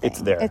something. It's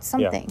there. It's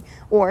something. Yeah.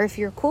 Or if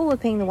you're cool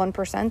with paying the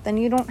 1%, then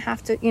you don't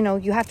have to,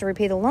 you have to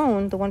repay the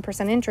loan, the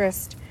 1%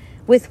 interest,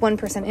 with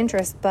 1%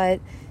 interest, but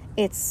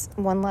it's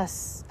one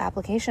less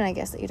application, I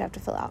guess, that you'd have to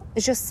fill out.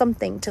 It's just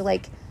something to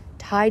like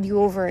tide you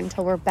over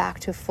until we're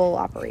back to full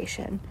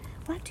operation.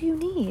 What do you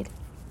need?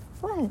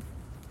 What?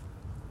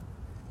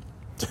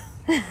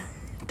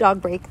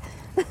 Dog break.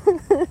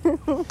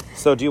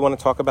 So do you want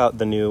to talk about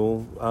the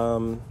new,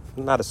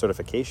 not a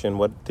certification,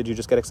 what did you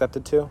just get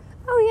accepted to?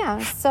 Oh,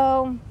 yeah.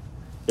 So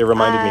it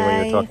reminded me when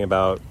you were talking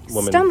about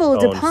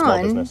stumbled women-owned upon,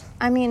 small business.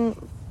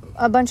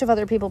 A bunch of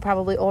other people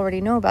probably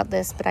already know about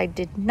this, but I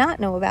did not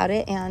know about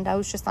it. And I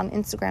was just on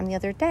Instagram the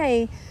other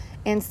day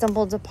and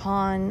stumbled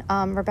upon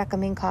Rebecca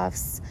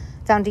Minkoff's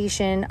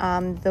foundation,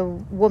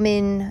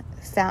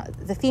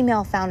 the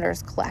Female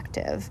Founders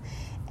Collective.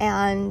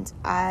 And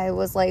I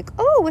was like,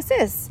 oh, what's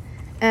this?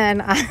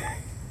 And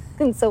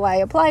so I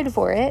applied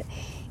for it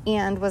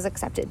and was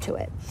accepted to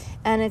it.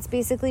 And it's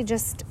basically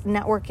just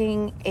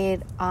networking.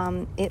 It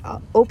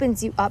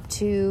opens you up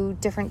to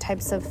different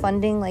types of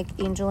funding, like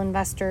angel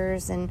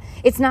investors, and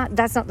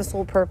that's not the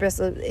sole purpose.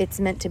 It's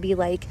meant to be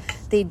like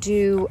they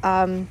do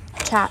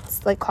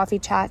chats, like coffee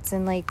chats,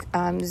 and like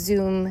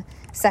Zoom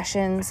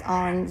sessions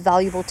on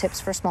valuable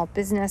tips for small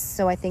business.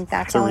 So I think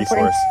that's all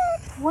important.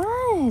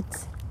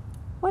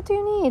 What do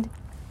you need?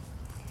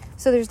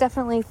 So there's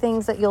definitely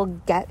things that you'll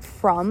get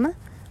from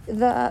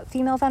the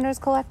Female Founders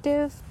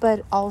Collective,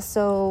 but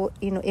also,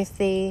 if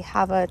they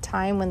have a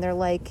time when they're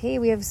like, hey,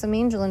 we have some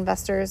angel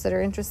investors that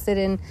are interested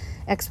in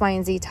X, Y,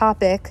 and Z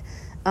topic,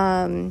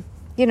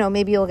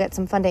 maybe you'll get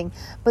some funding.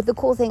 But the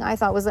cool thing I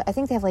thought was that I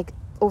think they have like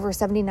over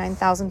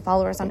 79,000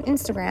 followers on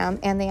Instagram,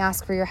 and they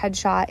ask for your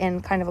headshot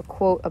and kind of a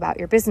quote about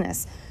your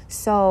business.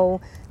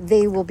 So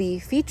they will be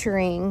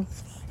featuring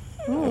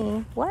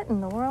me. What in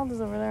the world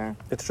is over there?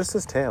 It's just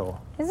his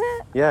tail. Is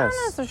it? Yes.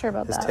 I'm not so sure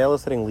about that. His tail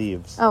is hitting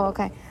leaves. Oh,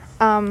 okay.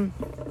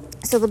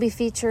 So they'll be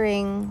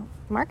featuring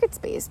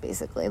MarketSpace,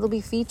 basically. They'll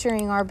be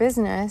featuring our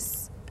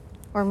business,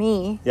 or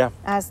me,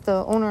 as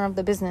the owner of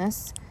the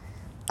business.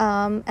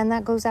 And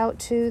that goes out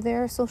to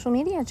their social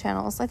media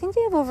channels. I think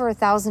they have over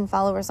 1,000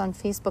 followers on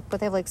Facebook, but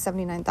they have like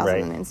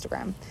 79,000 on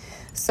Instagram.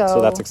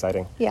 So that's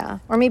exciting. Yeah.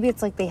 Or maybe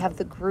it's like they have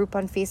the group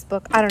on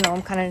Facebook. I don't know.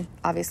 I'm kind of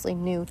obviously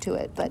new to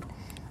it, but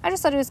I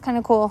just thought it was kind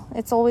of cool.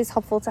 It's always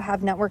helpful to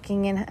have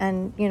networking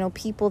and you know,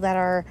 people that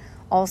are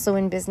also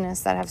in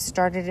business that have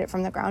started it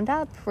from the ground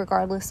up,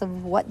 regardless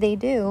of what they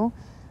do,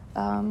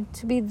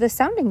 to be the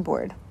sounding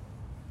board.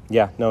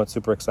 Yeah, no, it's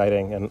super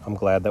exciting, and I'm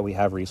glad that we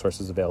have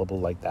resources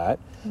available like that.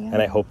 Yeah.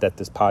 And I hope that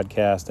this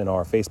podcast and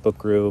our Facebook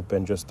group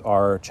and just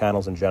our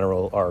channels in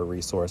general are a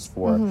resource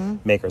for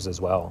makers as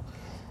well.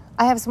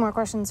 I have some more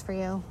questions for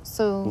you,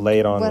 so lay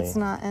it on let's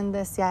not end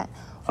this yet.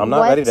 I'm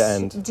not ready to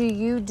end. What do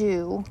you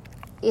do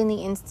in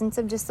the instance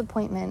of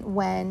disappointment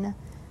when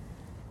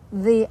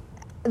the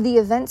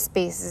event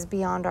space is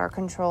beyond our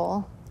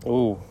control?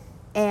 Ooh.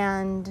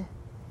 And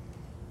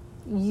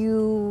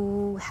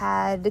you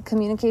had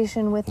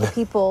communication with the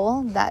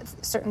people that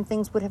certain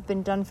things would have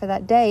been done for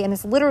that day, and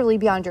it's literally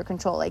beyond your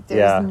control. Like,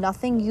 there's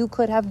nothing you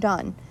could have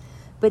done,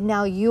 but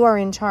now you are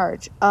in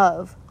charge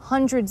of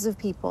hundreds of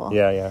people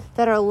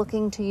that are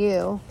looking to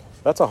you.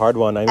 That's a hard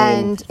one. I mean,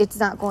 and it's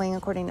not going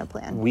according to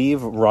plan.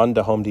 We've run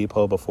to Home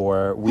Depot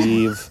before.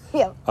 We've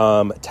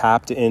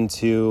tapped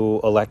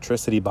into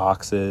electricity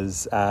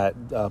boxes at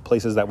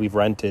places that we've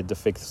rented to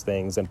fix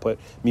things and put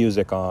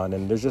music on.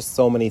 And there's just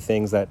so many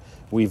things that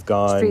we've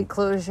gone. Street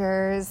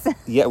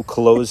closures.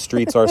 Closed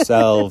streets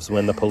ourselves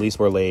when the police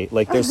were late.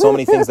 Like, there's so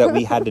many things that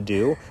we had to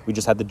do. We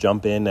just had to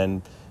jump in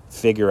and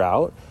figure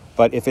out.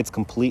 But if it's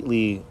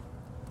completely,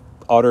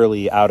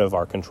 utterly out of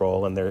our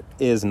control and there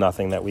is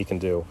nothing that we can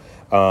do,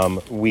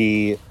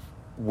 we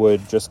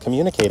would just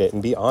communicate it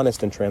and be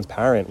honest and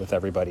transparent with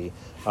everybody.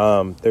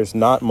 There's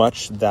not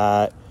much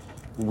that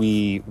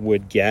we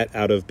would get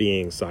out of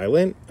being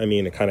silent. I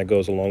mean, it kind of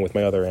goes along with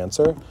my other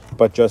answer,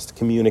 but just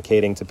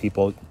communicating to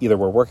people, either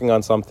we're working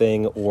on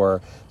something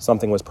or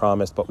something was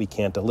promised, but we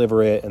can't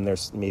deliver it. And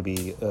there's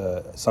maybe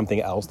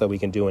something else that we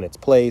can do in its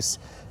place.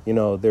 You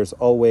know, there's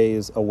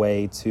always a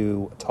way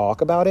to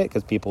talk about it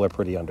because people are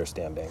pretty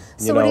understanding,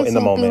 in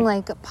the moment. Being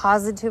like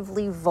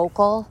positively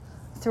vocal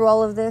through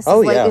all of this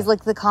is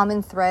like the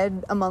common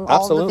thread among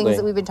all the things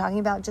that we've been talking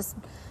about. Just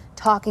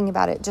talking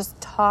about it. Just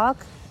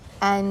talk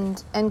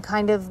and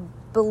kind of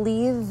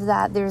believe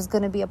that there's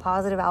going to be a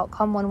positive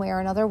outcome one way or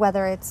another,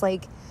 whether it's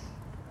like,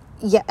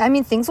 I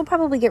mean, things will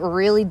probably get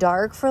really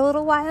dark for a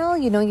little while.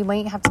 You know, you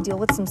might have to deal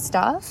with some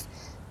stuff,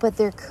 but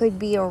there could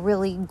be a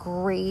really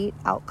great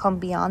outcome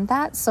beyond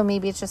that. So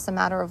maybe it's just a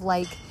matter of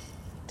like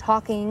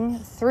talking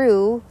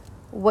through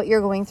what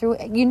you're going through.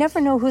 You never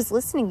know who's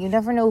listening. You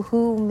never know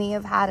who may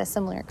have had a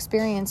similar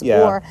experience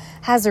or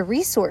has a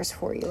resource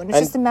for you. And it's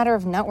just a matter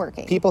of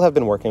networking. People have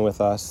been working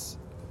with us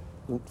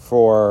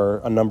for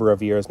a number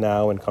of years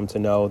now and come to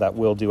know that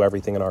we'll do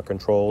everything in our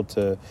control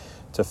to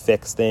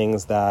fix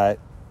things that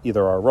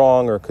either are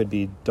wrong or could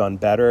be done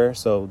better.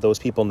 So those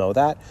people know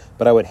that.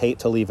 But I would hate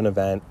to leave an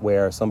event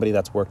where somebody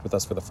that's worked with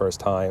us for the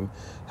first time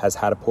has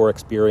had a poor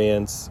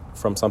experience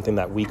from something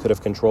that we could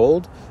have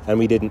controlled and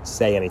we didn't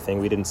say anything.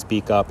 We didn't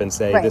speak up and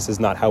say, this is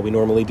not how we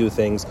normally do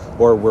things,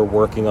 or we're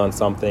working on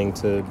something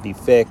to be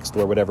fixed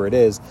or whatever it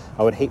is.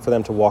 I would hate for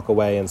them to walk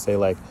away and say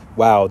like,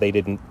 wow, it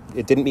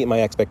didn't meet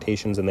my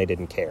expectations and they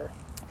didn't care.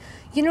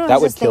 You know,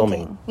 that would kill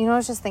me. You know, I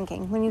was just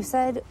thinking, when you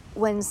said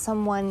when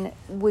someone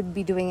would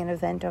be doing an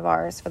event of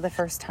ours for the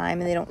first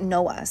time and they don't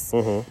know us,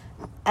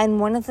 and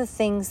one of the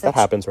things that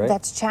happens, right?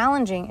 That's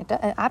challenging, it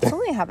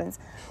absolutely happens.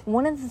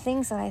 One of the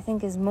things that I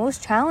think is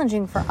most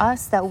challenging for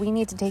us that we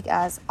need to take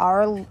as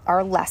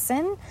our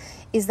lesson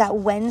is that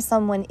when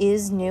someone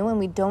is new and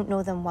we don't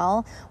know them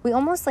well, we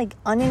almost like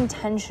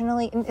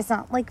unintentionally, it's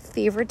not like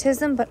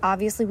favoritism, but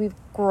obviously we've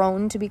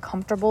grown to be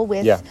comfortable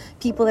with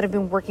people that have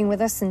been working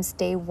with us since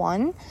day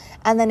one.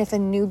 And then if a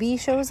newbie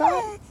shows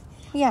up,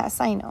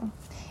 yes, I know.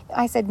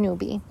 I said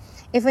newbie.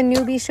 If a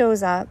newbie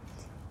shows up,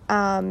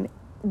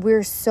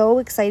 we're so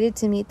excited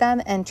to meet them,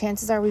 and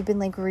chances are we've been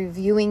like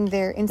reviewing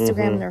their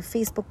Instagram and their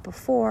Facebook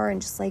before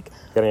and just like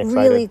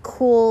really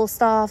cool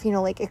stuff, you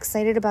know, like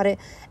excited about it.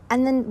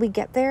 And then we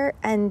get there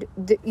and,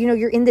 you know,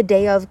 you're in the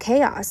day of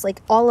chaos.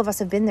 Like all of us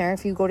have been there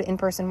if you go to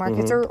in-person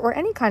markets or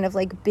any kind of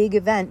like big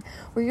event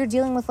where you're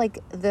dealing with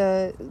like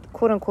the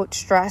quote unquote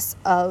stress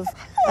of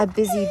a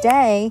busy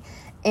day.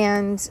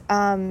 And,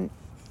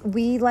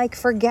 we like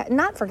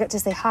not forget to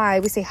say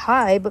hi. We say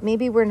hi, but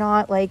maybe we're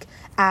not like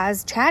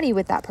as chatty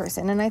with that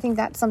person. And I think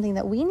that's something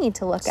that we need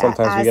to look at.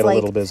 Sometimes we get like, a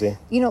little busy.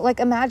 You know, like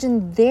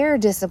imagine their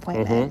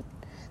disappointment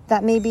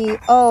that maybe,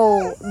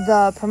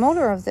 the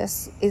promoter of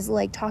this is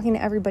like talking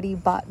to everybody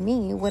but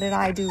me. What did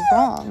I do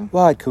wrong?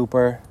 What,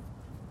 Cooper?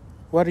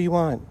 What do you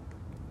want?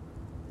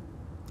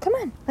 Come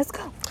on, let's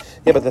go.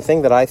 Yeah, but the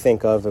thing that I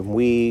think of, and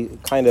we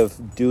kind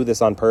of do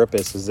this on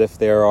purpose, is if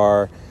there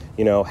are,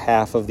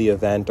 half of the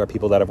event are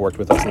people that have worked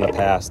with us in the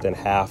past and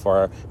half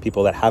are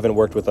people that haven't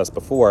worked with us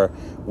before,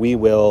 we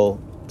will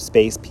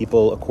space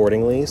people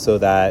accordingly so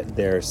that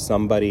there's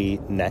somebody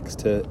next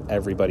to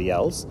everybody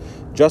else,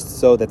 just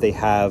so that they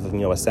have,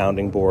 a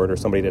sounding board or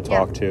somebody to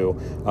talk to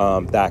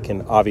that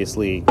can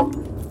obviously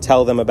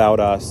tell them about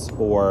us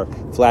or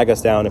flag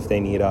us down if they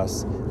need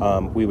us.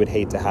 We would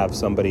hate to have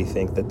somebody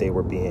think that they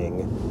were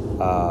being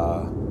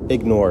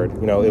ignored.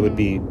 It would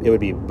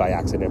be by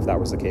accident if that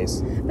was the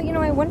case. But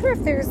I wonder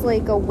if there's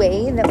like a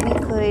way that we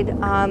could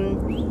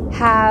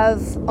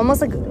have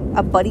almost like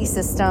a buddy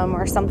system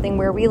or something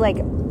where we like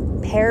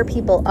pair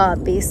people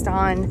up based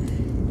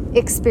on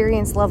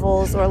experience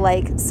levels or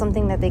like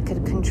something that they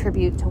could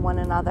contribute to one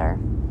another.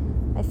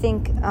 I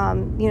think,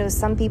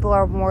 some people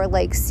are more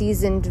like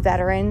seasoned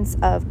veterans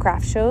of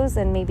craft shows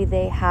and maybe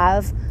they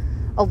have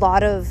a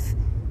lot of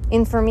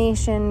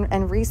information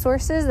and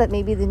resources that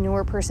maybe the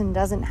newer person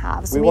doesn't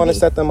have. So we want to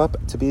set them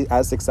up to be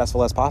as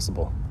successful as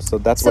possible. So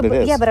that's what it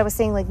is. Yeah, but I was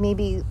saying like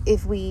maybe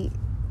if we,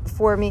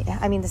 for me,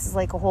 I mean, this is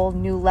like a whole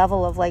new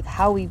level of like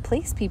how we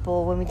place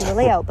people when we do the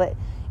layout, but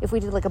if we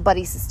did like a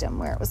buddy system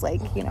where it was like,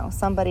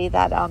 somebody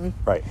that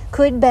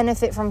could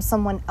benefit from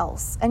someone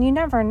else. And you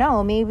never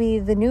know, maybe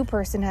the new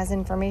person has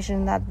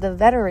information that the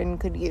veteran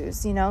could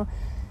use,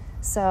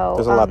 So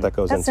there's a lot that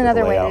goes into the layout. That's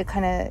another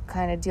way to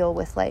kind of deal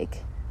with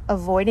like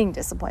avoiding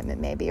disappointment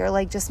maybe, or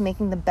like just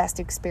making the best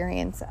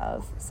experience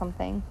of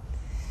something.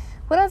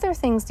 What other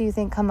things do you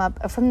think come up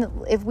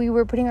if we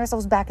were putting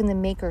ourselves back in the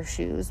maker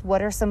shoes?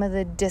 What are some of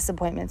the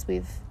disappointments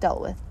we've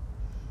dealt with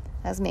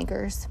as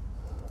makers?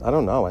 I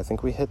don't know. I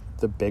think we hit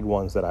the big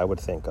ones that I would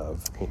think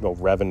of.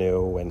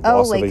 Revenue and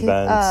loss of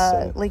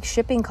events. Like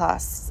shipping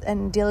costs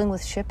and dealing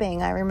with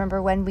shipping. I remember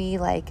when we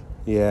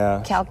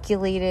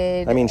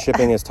calculated. I mean,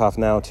 shipping is tough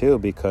now too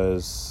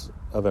because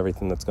of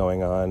everything that's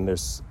going on.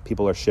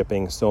 People are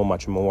shipping so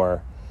much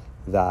more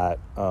that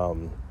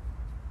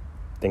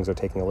things are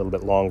taking a little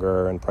bit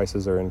longer and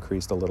prices are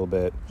increased a little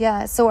bit.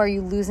 Yeah, so are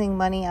you losing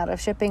money out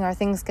of shipping? Are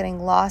things getting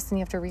lost and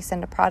you have to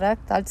resend a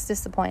product? That's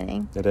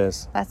disappointing. It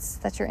is.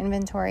 That's your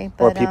inventory.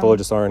 But, or people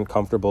just aren't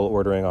comfortable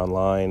ordering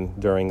online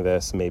during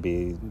this.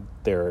 Maybe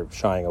they're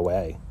shying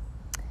away.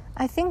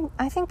 I think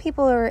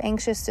people are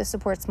anxious to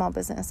support small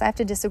business. I have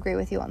to disagree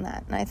with you on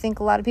that. And I think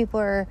a lot of people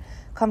are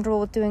comfortable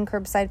with doing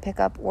curbside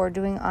pickup or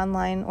doing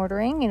online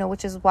ordering,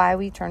 which is why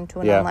we turned to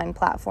an online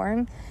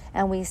platform.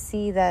 And we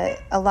see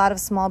that a lot of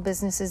small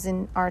businesses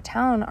in our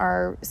town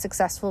are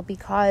successful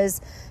because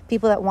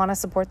people that want to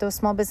support those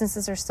small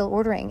businesses are still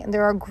ordering. And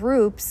there are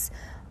groups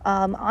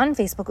on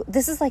Facebook.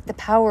 This is like the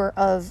power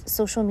of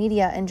social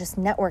media and just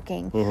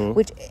networking,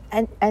 which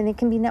and it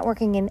can be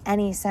networking in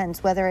any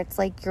sense, whether it's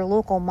like your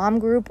local mom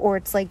group or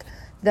it's like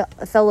the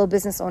fellow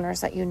business owners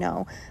that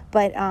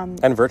but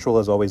and virtual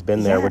has always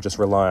been there. We're just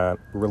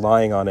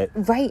relying on it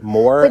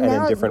more and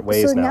in different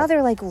ways. So now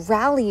they're like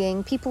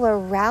rallying. People are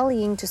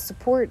rallying to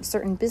support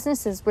certain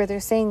businesses where they're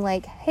saying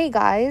like, "Hey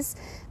guys,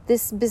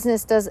 this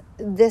business does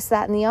this,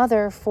 that, and the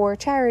other for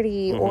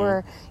charity,"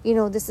 or,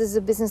 this is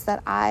a business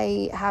that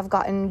I have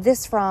gotten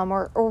this from,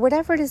 or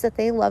whatever it is that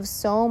they love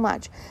so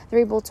much. They're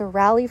able to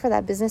rally for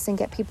that business and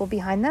get people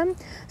behind them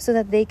so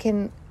that they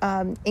can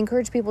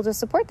encourage people to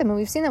support them. And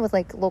we've seen that with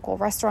like local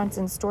restaurants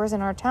and stores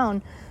in our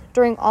town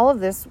during all of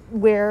this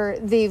where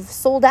they've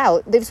sold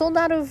out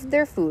of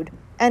their food.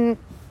 And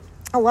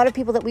a lot of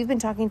people that we've been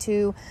talking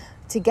to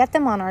get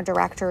them on our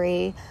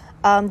directory,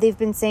 they've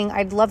been saying,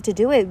 I'd love to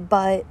do it,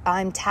 but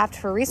I'm tapped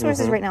for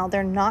resources right now.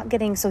 They're not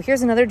getting, so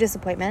here's another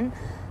disappointment.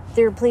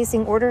 They're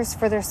placing orders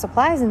for their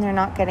supplies and they're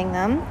not getting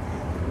them.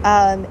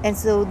 And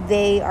so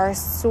they are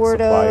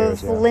sort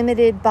of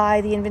limited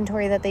by the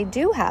inventory that they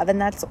do have. And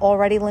that's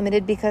already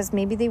limited because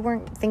maybe they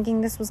weren't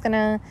thinking this was going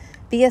to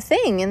be a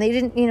thing. And they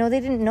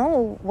didn't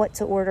know what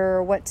to order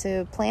or what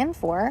to plan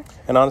for.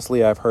 And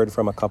honestly, I've heard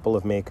from a couple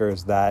of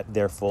makers that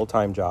their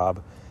full-time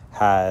job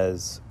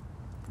has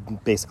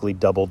basically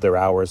doubled their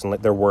hours and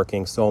they're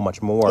working so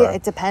much more. Yeah,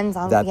 it depends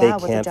on that they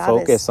what can't the job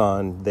focus is.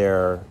 On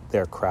their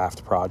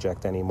craft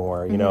project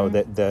anymore.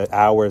 The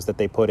hours that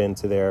they put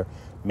into their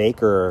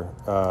maker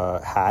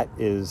hat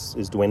is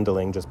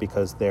dwindling just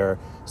because they're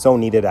so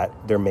needed at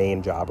their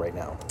main job right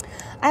now.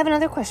 I have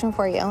another question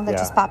for you that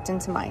just popped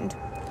into mind.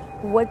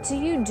 What do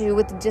you do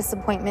with the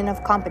disappointment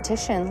of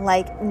competition?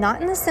 Like,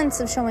 not in the sense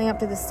of showing up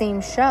to the same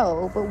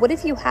show, but what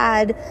if you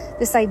had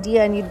this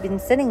idea and you'd been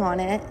sitting on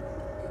it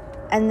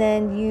and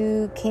then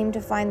you came to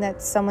find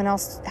that someone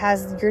else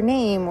has your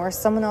name or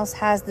someone else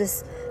has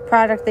this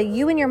product that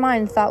you in your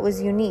mind thought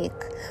was unique?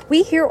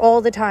 We hear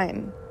all the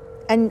time.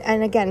 And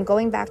again,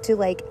 going back to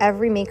like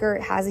every maker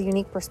has a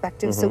unique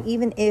perspective. So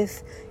even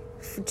if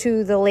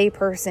to the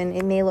layperson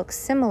it may look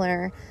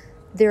similar,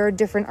 there are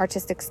different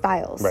artistic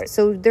styles. Right.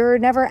 So there are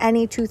never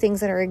any two things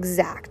that are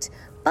exact.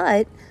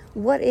 But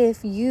what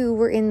if you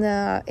were in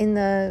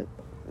the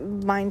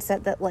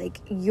mindset that like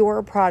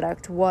your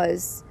product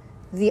was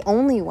the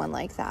only one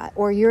like that,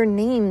 or your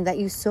name that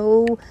you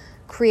so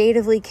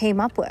creatively came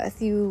up with.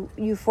 You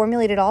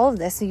formulated all of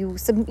this. You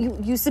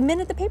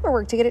submitted the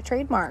paperwork to get it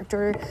trademarked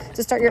or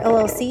to start your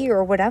LLC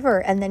or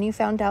whatever, and then you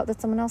found out that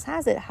someone else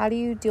has it. How do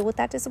you deal with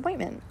that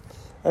disappointment?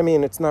 I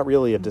mean, it's not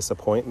really a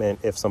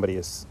disappointment if somebody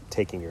is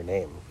taking your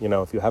name. You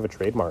know, if you have a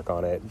trademark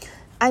on it.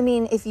 I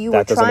mean, if you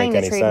were trying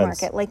to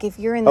trademark it, like if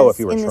you're in this... Oh, if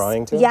you were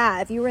trying to? Yeah,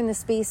 if you were in the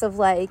space of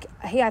like,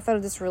 hey, I thought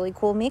of this really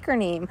cool maker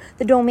name.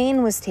 The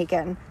domain was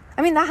taken.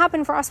 I mean, that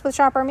happened for us with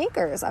Shop Our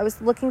Makers. I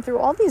was looking through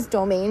all these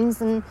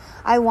domains and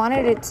I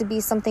wanted it to be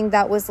something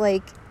that was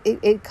like,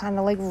 it kind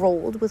of like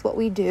rolled with what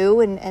we do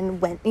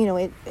and went, you know,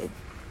 it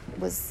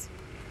was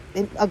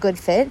a good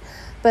fit.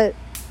 But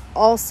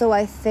also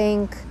I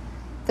think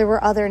there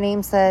were other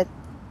names that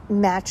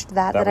matched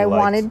that I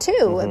wanted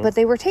too, but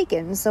they were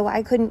taken. So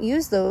I couldn't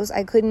use those.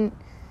 I couldn't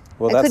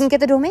get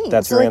the domain.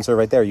 That's so your like, answer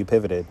right there. You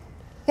pivoted.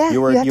 Yeah,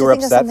 you were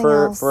upset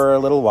for a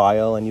little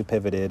while, and you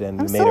pivoted and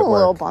I'm you made it work. I'm still a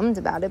little bummed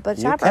about it, but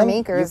Shop Our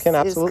Makers you can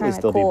absolutely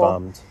still cool. be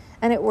bummed.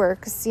 And it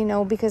works, you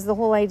know, because the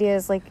whole idea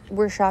is like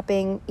we're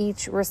shopping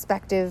each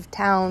respective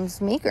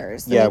town's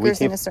makers. The makers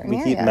in a certain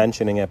area. We keep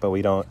mentioning it, but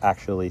we don't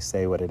actually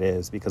say what it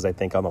is because I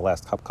think on the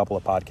last couple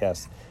of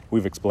podcasts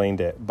we've explained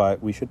it.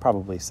 But we should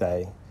probably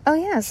say. Oh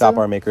yeah, Shop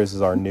Our Makers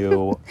is our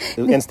new.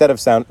 Instead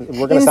of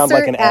we're going to sound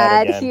like an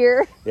ad again.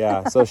 Here.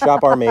 Yeah, so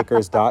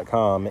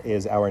shopourmakers.com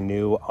is our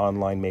new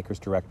online makers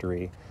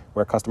directory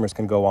where customers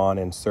can go on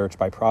and search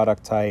by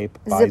product type,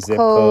 by zip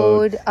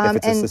code, if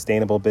it's a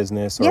sustainable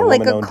business or a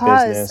woman-owned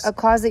business. A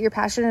cause that you're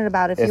passionate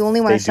about. If you only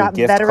want to shop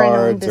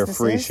veteran-owned businesses.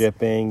 Or free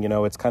shipping, you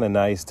know, it's kind of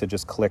nice to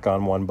just click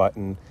on one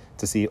button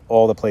to see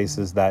all the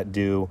places that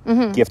do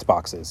gift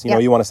boxes. You know,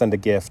 you want to send a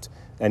gift.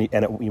 And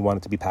you want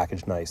it to be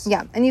packaged nice.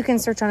 Yeah, and you can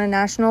search on a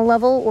national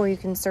level, or you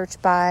can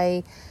search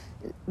by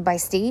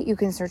state. You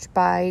can search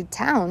by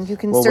town. You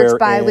can search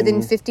by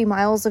within 50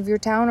 miles of your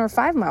town or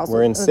 5 miles.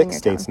 We're in 6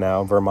 states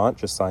now. Vermont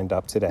just signed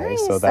up today,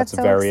 nice. So that's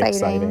very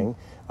exciting.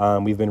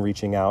 We've been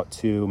reaching out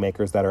to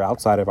makers that are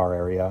outside of our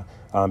area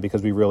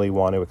because we really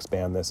want to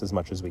expand this as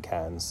much as we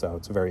can. So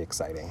it's very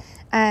exciting.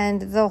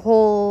 And the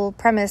whole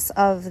premise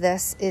of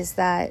this is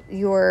that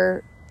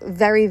you're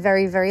very,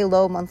 very, very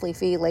low monthly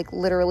fee, like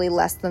literally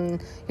less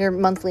than your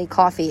monthly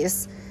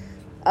coffees.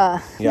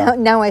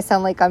 Now I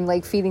sound like I'm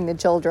like feeding the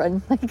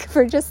children, like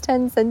for just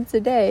 10 cents a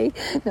day.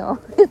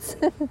 No, it's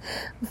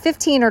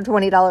 $15 or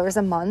 $20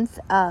 a month.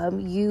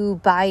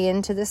 You buy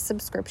into this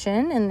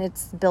subscription and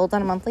it's billed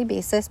on a monthly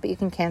basis, but you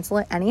can cancel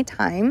it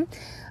anytime.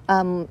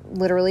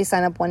 Literally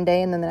sign up one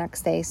day and then the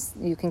next day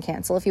you can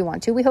cancel if you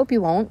want to. We hope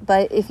you won't,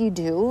 but if you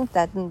do,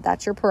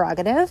 that's your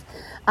prerogative.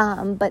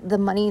 But the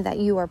money that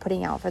you are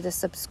putting out for the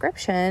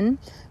subscription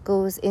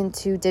goes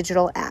into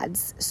digital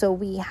ads. So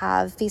we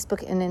have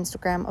Facebook and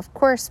Instagram, of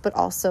course, but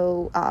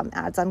also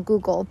ads on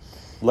Google.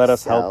 Let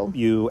us help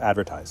you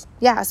advertise.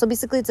 Yeah, so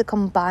basically it's a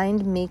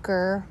combined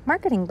maker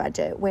marketing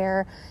budget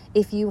where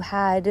if you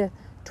had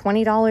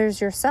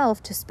 $20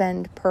 yourself to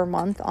spend per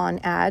month on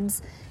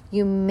ads,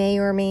 you may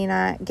or may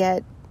not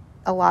get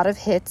a lot of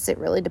hits. It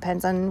really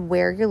depends on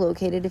where you're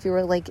located. If you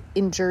were like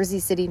in Jersey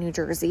City, New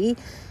Jersey,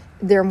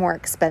 they're more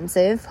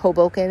expensive.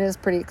 Hoboken is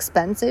pretty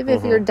expensive.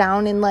 If you're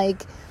down in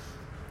like,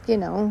 you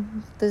know,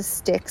 the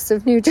sticks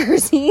of New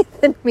Jersey,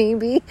 then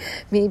maybe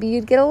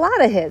you'd get a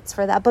lot of hits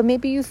for that. But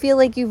maybe you feel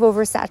like you've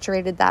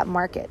oversaturated that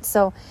market.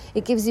 So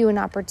it gives you an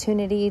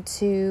opportunity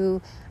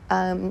to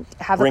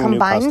have a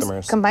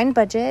combined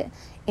budget,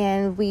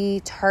 and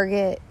we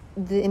target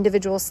the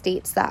individual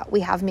states that we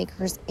have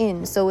makers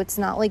in. So it's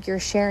not like you're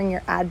sharing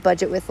your ad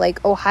budget with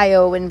like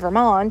Ohio and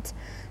Vermont.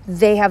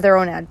 They have their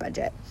own ad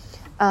budget.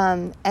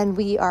 And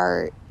we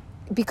are,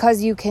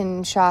 because you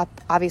can shop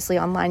obviously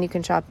online, you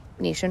can shop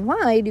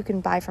nationwide, you can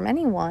buy from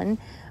anyone.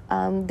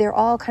 They're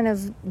all kind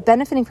of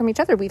benefiting from each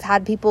other. We've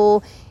had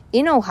people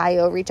in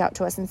Ohio reach out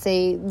to us and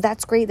say,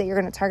 that's great that you're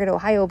going to target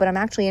Ohio, but I'm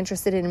actually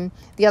interested in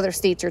the other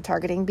states you're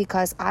targeting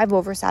because I've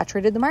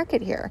oversaturated the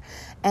market here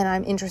and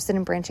I'm interested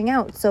in branching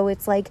out. So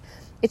it's like,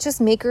 it's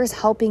just makers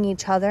helping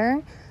each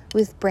other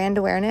with brand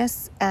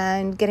awareness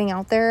and getting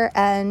out there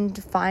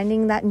and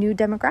finding that new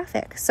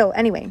demographic. So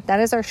anyway, that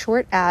is our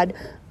short ad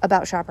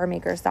about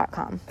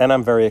shopourmakers.com. And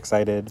I'm very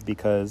excited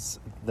because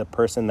the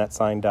person that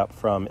signed up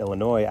from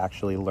Illinois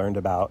actually learned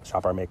about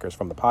Shop Our Makers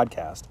from the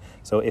podcast.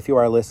 So if you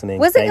are listening,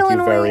 thank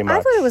you very much.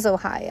 I thought it was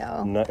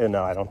Ohio.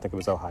 No, I don't think it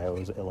was Ohio. It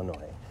was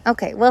Illinois.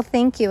 Okay, well,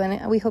 thank you,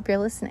 and we hope you're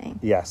listening.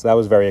 Yes, that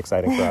was very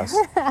exciting for us.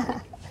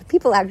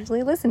 People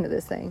actually listen to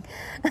this thing.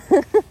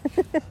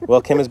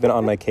 Well, Kim has been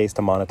on my case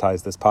to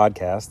monetize this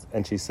podcast,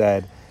 and she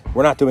said,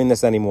 we're not doing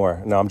this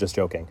anymore. No, I'm just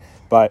joking.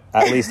 But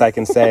at least I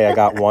can say I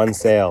got one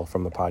sale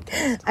from the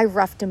podcast. I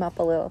roughed him up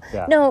a little.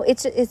 Yeah. No,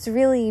 it's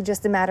really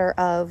just a matter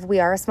of we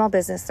are a small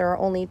business. There are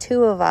only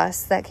 2 of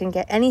us that can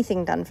get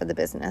anything done for the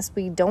business.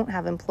 We don't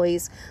have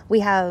employees. We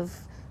have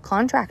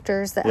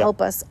contractors that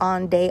help us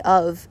on day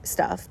of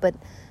stuff, but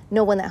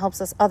no one that helps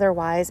us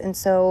otherwise. And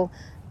so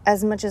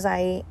as much as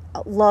I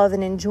love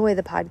and enjoy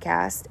the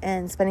podcast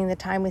and spending the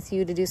time with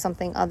you to do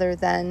something other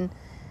than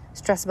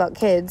stress about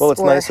kids. Well,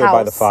 it's or nicer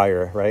by the house.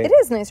 fire, right? It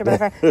is nicer by the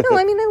fire. No,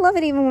 I mean, I love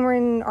it even when we're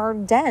in our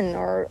den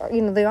or,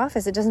 the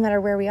office. It doesn't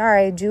matter where we are.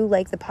 I do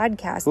like the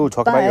podcast. Ooh,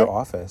 talk about your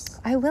office.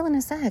 I will in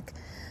a sec.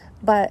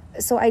 But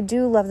so I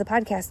do love the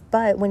podcast,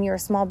 but when you're a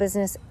small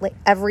business, like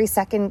every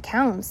second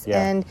counts. Yeah.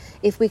 And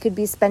if we could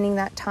be spending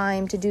that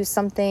time to do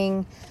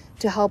something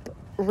to help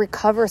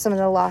recover some of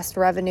the lost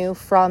revenue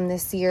from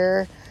this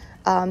year,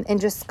 and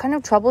just kind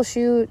of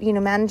troubleshoot,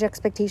 manage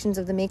expectations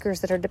of the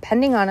makers that are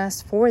depending on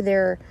us for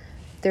their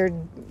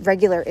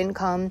regular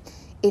income,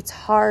 it's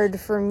hard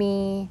for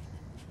me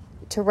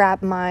to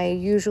wrap my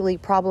usually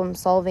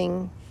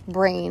problem-solving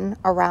brain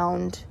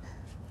around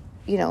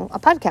a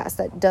podcast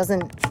that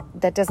doesn't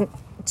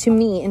to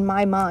me in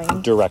my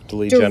mind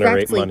directly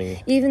generate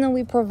money, even though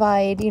we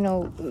provide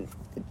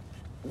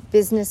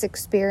business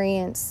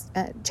experience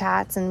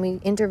chats and we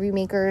interview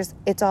makers.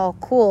 It's all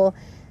cool.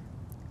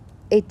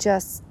 It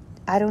just,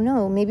 I don't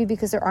know, maybe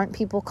because there aren't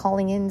people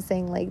calling in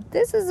saying like,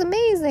 this is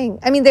amazing.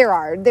 I mean, there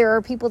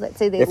are people that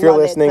say they love it. If you're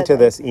listening to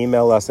this,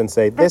 email us and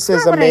say, this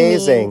is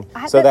amazing,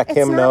 so that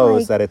Kim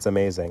knows that it's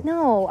amazing.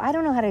 No, I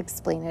don't know how to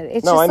explain it.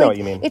 It's no, just I know like, what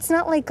you mean. It's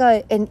not like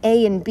an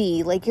A and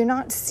B. Like, you're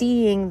not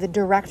seeing the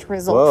direct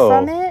result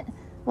from it.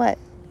 What?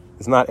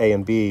 It's not A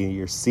and B.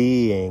 You're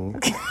seeing.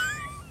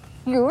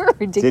 You were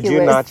ridiculous. Did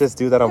you not just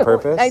do that on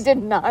purpose? I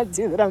did not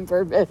do that on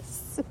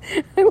purpose.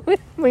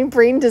 My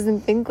brain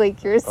doesn't think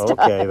like yours does.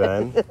 Okay,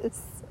 then.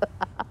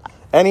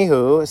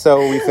 Anywho,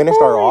 so we finished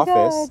our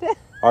office. God.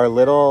 Our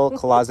little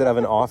closet of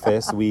an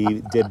office.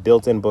 We did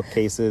built-in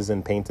bookcases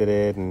and painted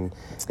it, and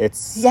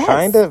it's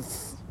kind of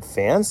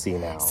fancy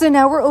now. So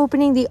now we're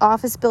opening the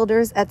Office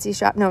Builders Etsy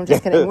shop. No, I'm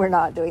just kidding. We're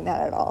not doing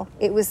that at all.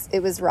 It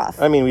was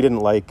rough. I mean, we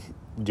didn't like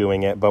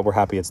doing it, but we're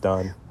happy it's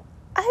done.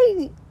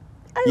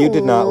 You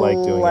did not like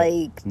doing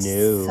it.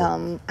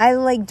 No. I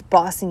liked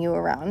bossing you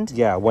around.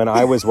 Yeah, when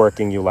I was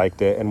working, you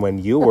liked it, and when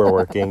you were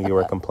working, you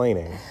were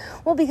complaining.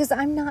 Well, because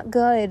I'm not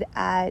good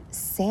at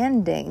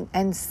sanding,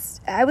 and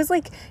I was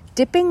like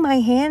dipping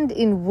my hand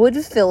in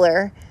wood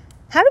filler.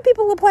 How do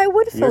people apply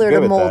wood filler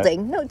to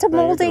molding? No, to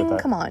molding,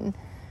 come on.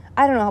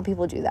 I don't know how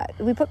people do that.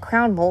 We put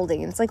crown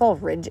molding, and it's like all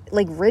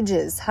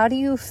ridges. How do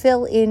you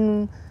fill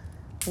in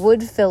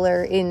wood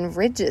filler in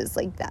ridges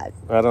like that?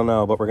 I don't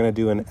know, but we're going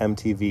to do an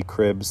MTV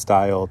Cribs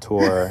style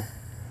tour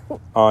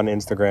on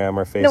Instagram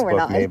or Facebook. No, we're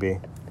not. Maybe.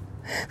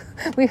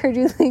 We heard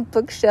you like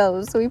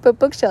bookshelves, so we put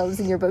bookshelves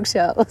in your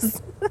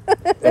bookshelves.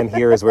 And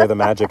here is where the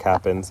magic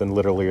happens, and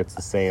literally it's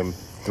the same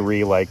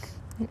 3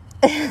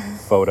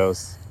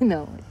 photos.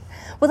 No.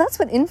 Well, that's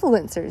what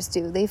influencers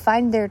do. They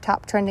find their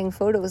top trending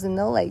photos and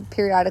they'll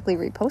periodically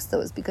repost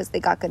those because they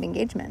got good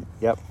engagement.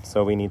 Yep.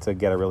 So we need to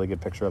get a really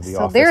good picture of the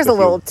office. So there's a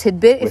little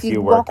tidbit. If you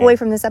walk working. away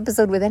from this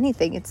episode with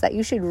anything, it's that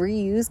you should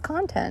reuse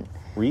content.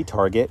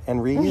 Retarget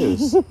and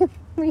reuse.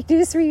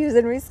 Reduce, reuse,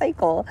 and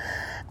recycle.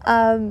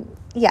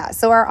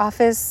 So our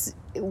office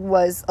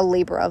was a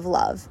labor of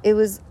love. It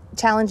was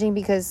challenging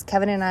because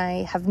Kevin and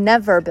I have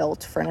never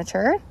built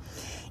furniture.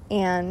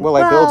 And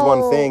I build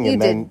one thing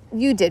and then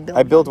you did build.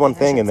 I build one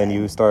thing and then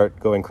you start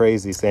going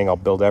crazy saying I'll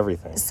build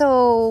everything.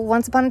 So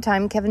once upon a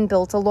time, Kevin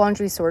built a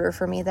laundry sorter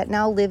for me that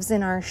now lives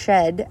in our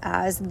shed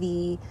as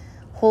the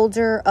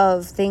holder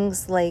of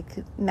things like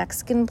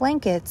Mexican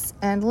blankets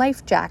and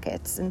life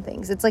jackets and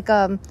things. It's like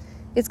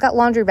it's got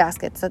laundry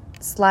baskets that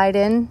slide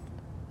in.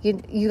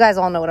 You guys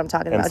all know what I'm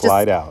talking about. And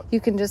slide out. You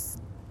can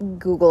just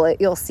Google it.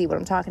 You'll see what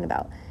I'm talking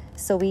about.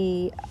 So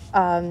we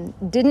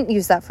didn't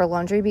use that for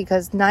laundry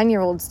because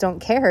 9-year-olds don't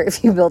care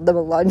if you build them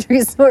a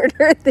laundry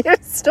sorter. They're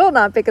still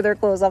not picking their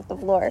clothes off the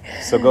floor.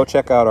 So go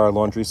check out our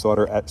laundry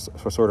sorter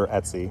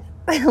Etsy.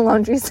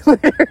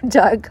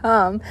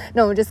 laundrysorter.com.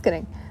 No, I'm just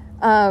kidding.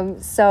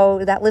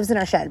 So that lives in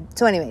our shed.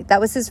 So anyway,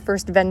 that was his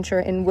first venture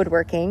in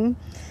woodworking.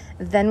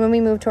 Then when we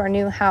moved to our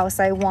new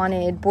house, I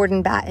wanted board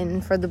and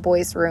batten for the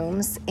boys'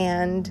 rooms,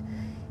 and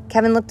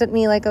Kevin looked at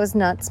me like I was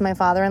nuts. My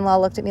father-in-law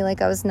looked at me like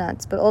I was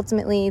nuts. But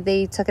ultimately,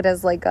 they took it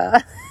as like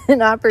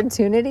an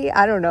opportunity.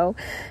 I don't know.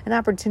 An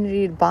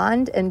opportunity to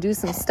bond and do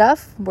some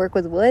stuff, work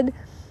with wood.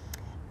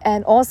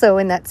 And also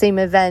in that same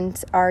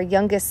event, our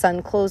youngest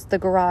son closed the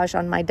garage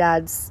on my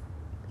dad's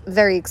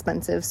very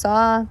expensive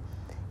saw.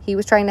 He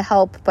was trying to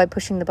help by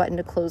pushing the button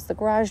to close the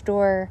garage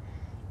door.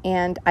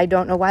 And I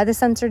don't know why the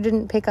sensor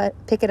didn't pick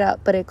it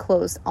up, but it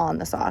closed on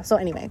the saw. So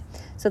anyway,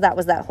 so that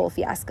was that whole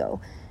fiasco.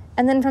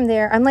 And then from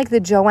there, I'm like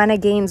the Joanna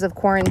Gaines of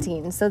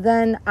quarantine. So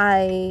then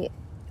I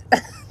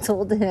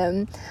told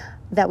him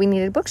that we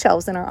needed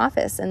bookshelves in our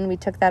office, and we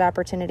took that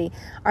opportunity.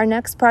 Our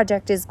next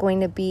project is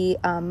going to be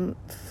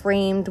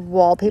framed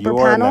wallpaper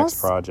panels. Your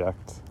next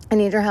project. I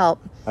need your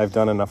help. I've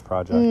done enough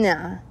projects.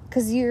 Nah,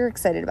 because you're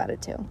excited about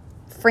it too.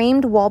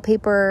 Framed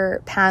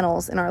wallpaper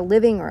panels in our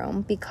living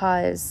room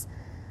because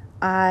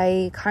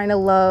I kind of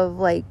love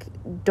like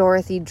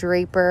Dorothy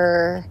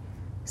Draper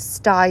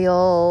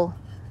style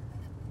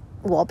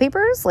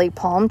wallpapers, like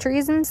palm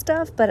trees and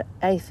stuff, but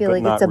I feel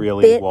like it's a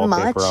really bit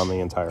wallpaper much on the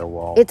entire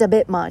wall. It's a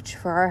bit much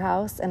for our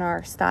house and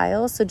our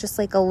style, so just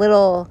like a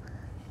little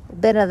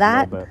bit of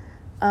that.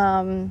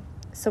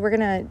 So we're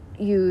going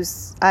to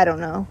use, I don't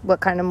know what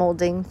kind of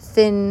molding,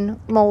 thin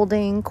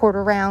molding,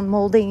 quarter round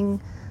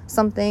molding,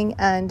 something,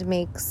 and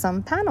make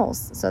some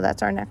panels. So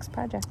that's our next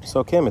project.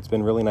 So Kim, it's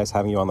been really nice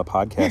having you on the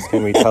podcast.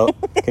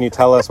 Can you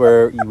tell us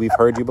where we've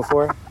heard you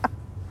before?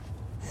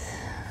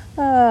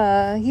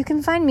 You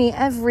can find me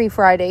every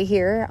Friday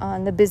here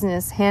on the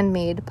Business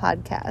Handmade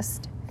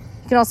podcast.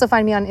 You can also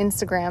find me on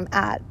Instagram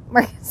at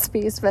Market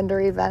Space Vendor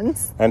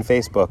Events. And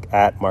Facebook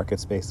at Market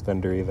Space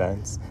Vendor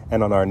Events.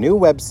 And on our new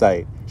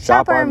website,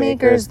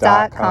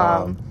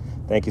 shopourmakers.com.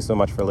 Thank you so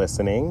much for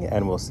listening,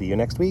 and we'll see you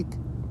next week.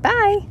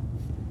 Bye.